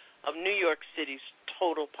 of New York City's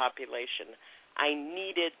total population. I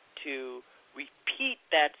needed to repeat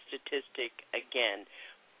that statistic again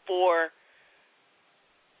for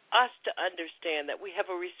us to understand that we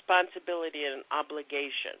have a responsibility and an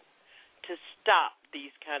obligation to stop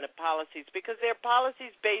these kind of policies, because they're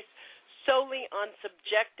policies based solely on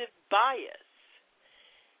subjective bias.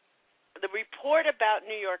 The report about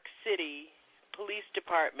New York City Police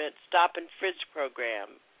Department stop and frisk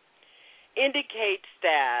program indicates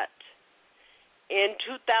that in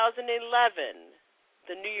 2011,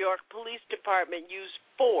 the New York Police Department used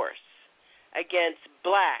force against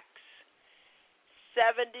blacks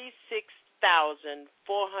 76,483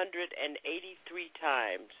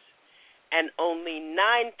 times and only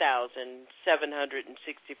 9,765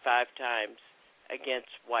 times against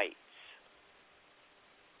whites.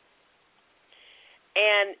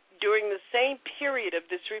 And during the same period of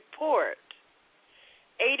this report,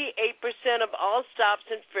 88% of all stops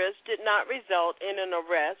and frisks did not result in an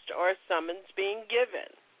arrest or a summons being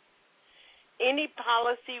given. Any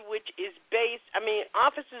policy which is based,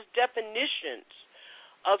 officers' definitions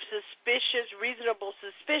of suspicious, reasonable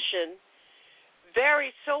suspicion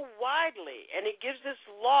vary so widely, and it gives this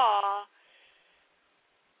law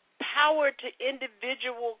power to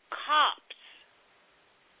individual cops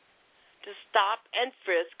to stop and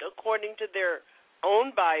frisk according to their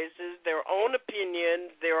own biases, their own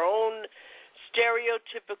opinions, their own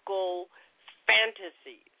stereotypical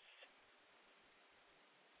fantasies.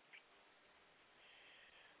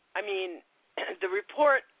 The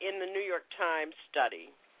report in the New York Times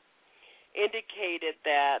study indicated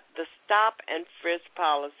that the stop and frisk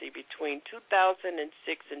policy between 2006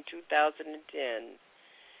 and 2010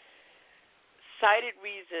 cited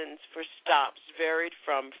reasons for stops varied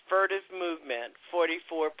from furtive movement,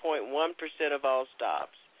 44.1% of all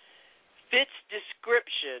stops, fits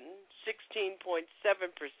description, 16.7%,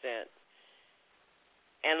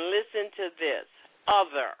 and listen to this,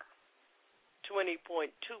 other, 20.2%,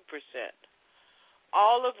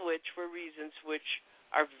 all of which were reasons which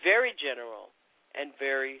are very general and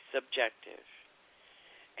very subjective.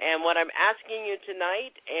 And what I'm asking you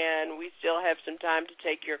tonight, and we still have some time to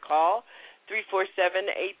take your call,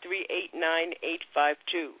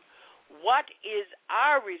 347-838-9852. What is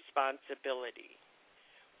our responsibility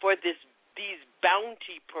for these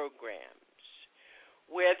bounty programs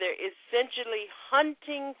where they're essentially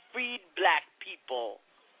hunting freed black people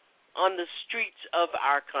on the streets of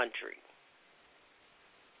our country?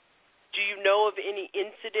 Do you know of any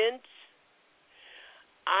incidents?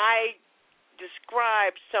 I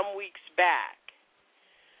described some weeks back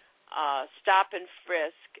stop and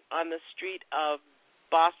frisk on the street of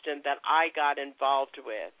Boston that I got involved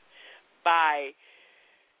with by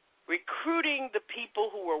recruiting the people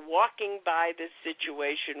who were walking by this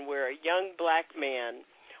situation where a young black man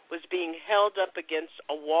was being held up against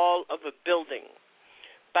a wall of a building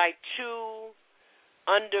by two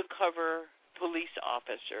undercover police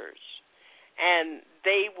officers, and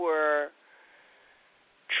they were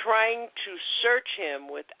trying to search him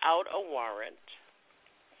without a warrant.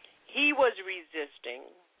 He was resisting.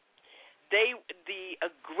 The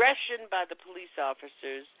aggression by the police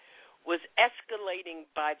officers was escalating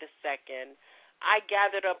by the second. I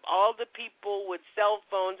gathered up all the people with cell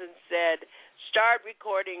phones and said, start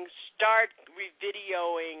recording, start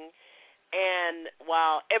videoing. And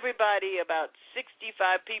while everybody, about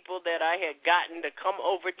 65 people that I had gotten to come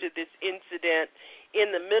over to this incident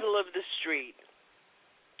in the middle of the street,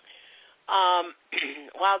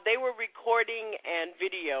 while they were recording and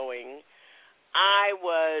videoing, I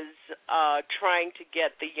was trying to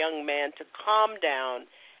get the young man to calm down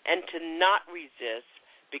and to not resist,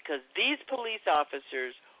 because these police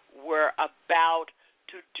officers were about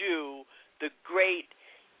to do the great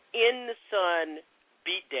in-the-sun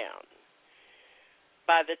beatdown.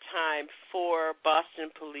 By the time 4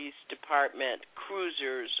 Boston Police Department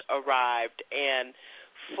cruisers arrived and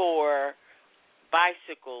 4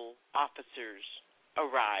 bicycle officers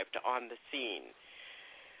arrived on the scene,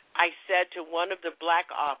 I said to one of the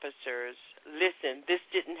black officers, listen, this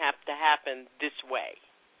didn't have to happen this way.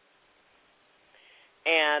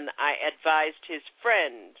 And I advised his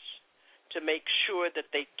friends to make sure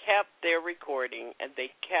that they kept their recording, and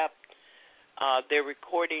they kept their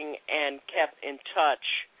recording and kept in touch.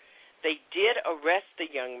 They did arrest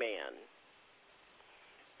the young man.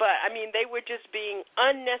 But, I mean, they were just being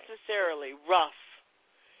unnecessarily rough.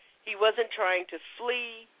 He wasn't trying to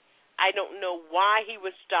flee. I don't know why he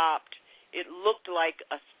was stopped. It looked like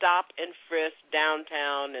a stop and frisk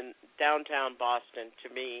downtown Boston to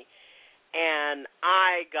me. And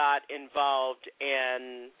I got involved,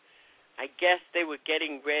 and I guess they were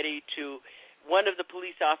getting ready to. One of the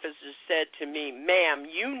police officers said to me, ma'am,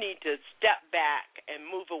 you need to step back and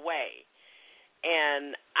move away.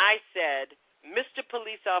 And I said, Mr.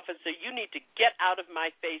 Police Officer, you need to get out of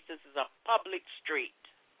my face. This is a public street.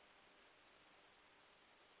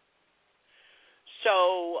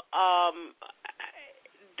 So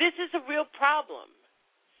this is a real problem.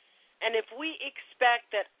 And if we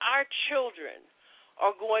expect that our children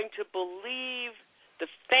are going to believe the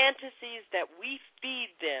fantasies that we feed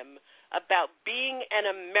them about being an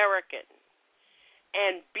American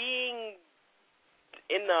and being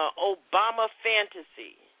in the Obama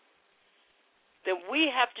fantasy, then we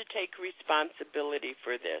have to take responsibility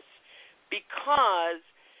for this, because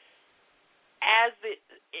as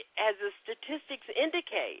the statistics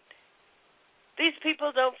indicate, these people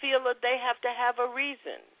don't feel that they have to have a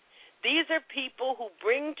reason. These are people who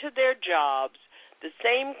bring to their jobs the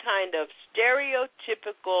same kind of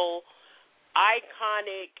stereotypical,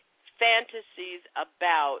 iconic fantasies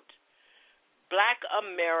about black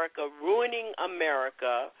America ruining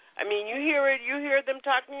America. I mean, you hear them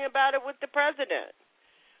talking about it with the president.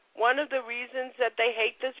 One of the reasons that they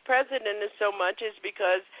hate this president is so much is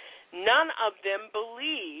because none of them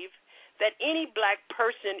believe that any black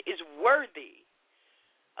person is worthy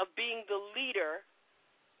of being the leader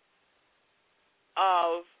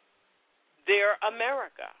of their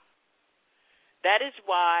America. That is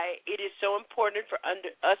why it is so important for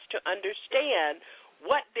us to understand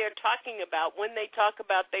what they're talking about when they talk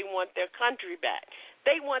about they want their country back.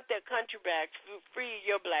 They want their country back. Free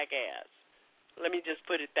your black ass. Let me just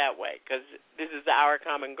put it that way, because this is our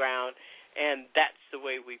common ground, and that's the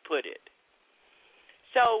way we put it.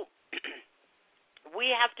 So we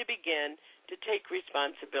have to begin to take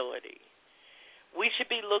responsibility. We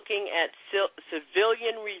should be looking at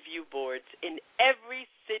civilian review boards in every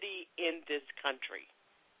city in this country.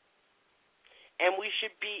 And we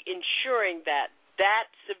should be ensuring that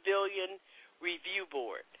that civilian review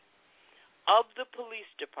board of the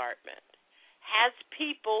police department has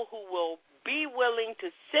people who will be willing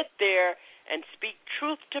to sit there and speak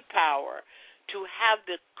truth to power, to have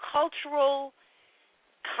the cultural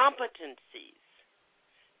competencies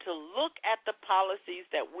to look at the policies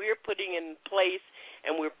that we're putting in place,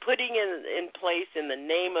 and we're putting in place in the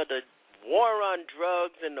name of the war on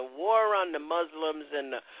drugs and the war on the Muslims and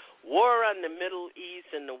the war on the Middle East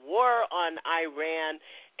and the war on Iran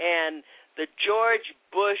and the George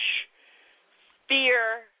Bush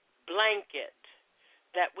fear blanket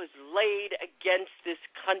that was laid against this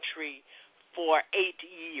country for 8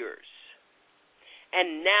 years.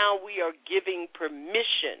 And now we are giving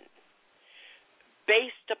permission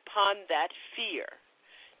based upon that fear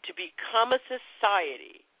to become a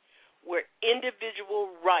society where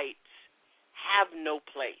individual rights have no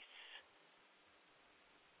place.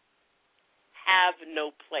 Have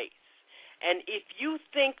no place. And if you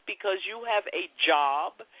think because you have a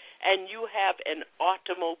job and you have an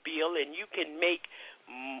automobile and you can make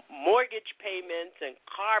mortgage payments and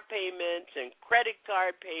car payments and credit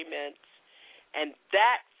card payments, and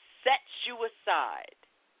that sets you aside,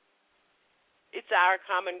 it's our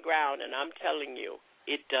common ground, and I'm telling you,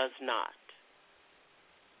 it does not.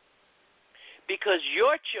 Because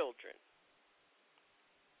your children,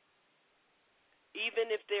 even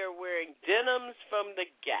if they're wearing denims from the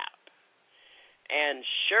Gap and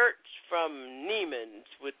shirts from Neiman's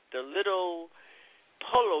with the little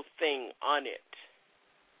polo thing on it,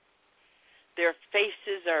 their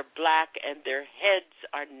faces are black and their heads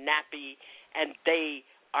are nappy, and they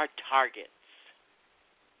are targets.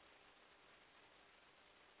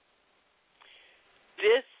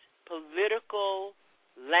 This political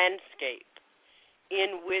landscape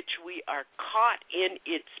in which we are caught in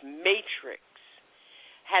its matrix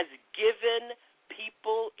has given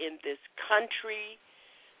people in this country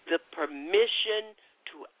the permission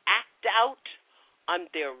to act out on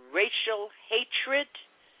their racial hatred,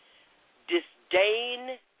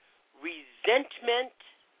 disdain, resentment.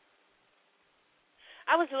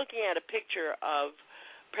 I was looking at a picture of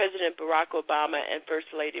President Barack Obama and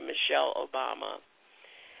First Lady Michelle Obama,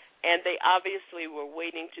 and they obviously were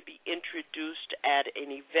waiting to be introduced at an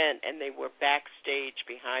event, and they were backstage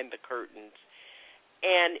behind the curtains.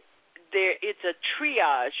 And it's a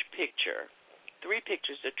triage picture, 3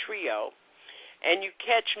 pictures, a trio, and you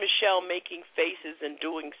catch Michelle making faces and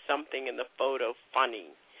doing something in the photo funny.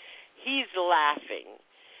 He's laughing.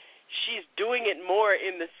 She's doing it more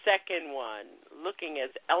in the second one, looking as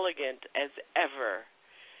elegant as ever.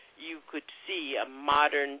 You could see a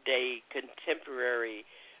modern-day contemporary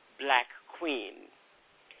black queen.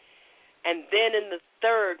 And then in the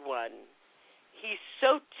third one, he's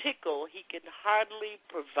so tickled he can hardly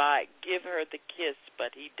give her the kiss,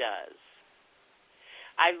 but he does.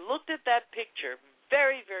 I looked at that picture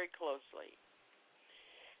very, very closely,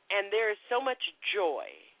 and there is so much joy,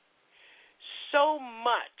 so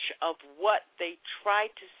much of what they try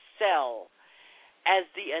to sell as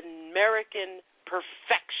the American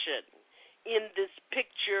perfection in this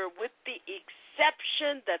picture, with the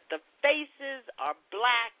exception that the faces are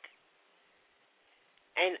black.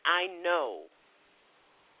 And I know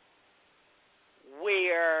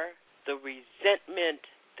where the resentment,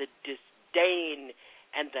 the disdain,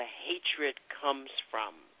 and the hatred comes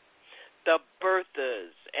from. The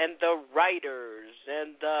Berthas and the writers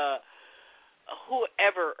and the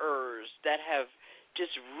whoeverers that have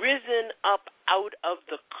just risen up out of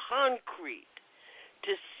the concrete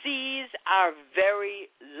to seize our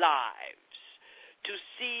very lives, to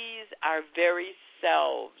seize our very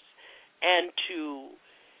selves, and to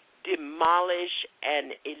demolish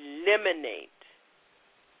and eliminate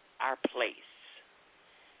our place.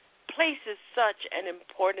 Place is such an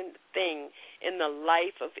important thing in the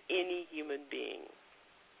life of any human being.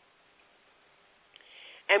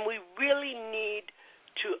 And we really need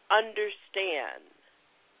to understand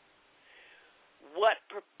what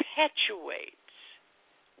perpetuates,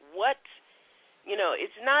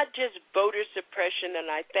 it's not just voter suppression, and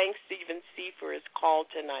I thank Stephen C. for his call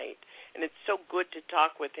tonight, and it's so good to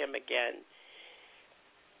talk with him again.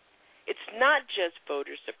 It's not just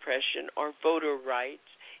voter suppression or voter rights.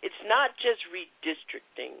 It's not just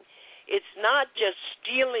redistricting. It's not just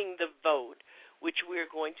stealing the vote, which we're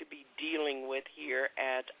going to be dealing with here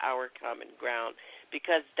at Our Common Ground,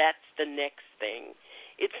 because that's the next thing.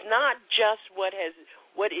 It's not just what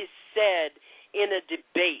is said in a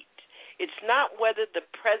debate. It's not whether the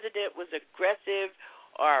president was aggressive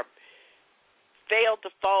or failed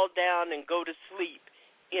to fall down and go to sleep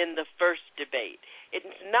in the first debate.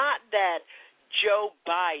 It's not that Joe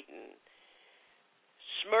Biden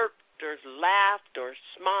smirked or laughed or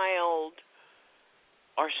smiled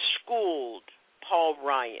or schooled Paul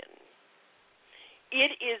Ryan.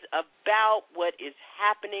 It is about what is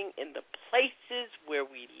happening in the places where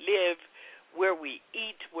we live, where we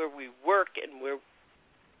eat, where we work, and where we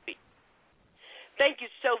speak. Thank you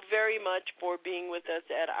so very much for being with us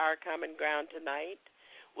at Our Common Ground tonight.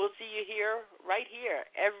 We'll see you here, right here,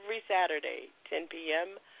 every Saturday, 10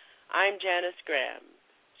 p.m. I'm Janice Graham,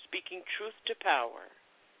 speaking truth to power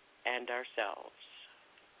and ourselves.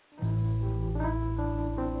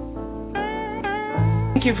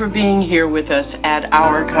 Thank you for being here with us at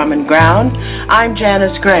Our Common Ground. I'm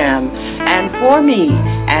Janice Graham, and for me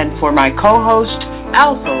and for my co-host,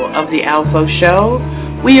 Alpha of the Alpha Show,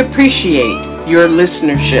 we appreciate your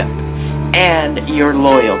listenership and your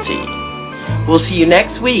loyalty. We'll see you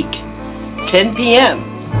next week, 10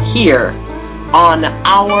 p.m., here on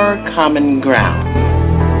Our Common Ground.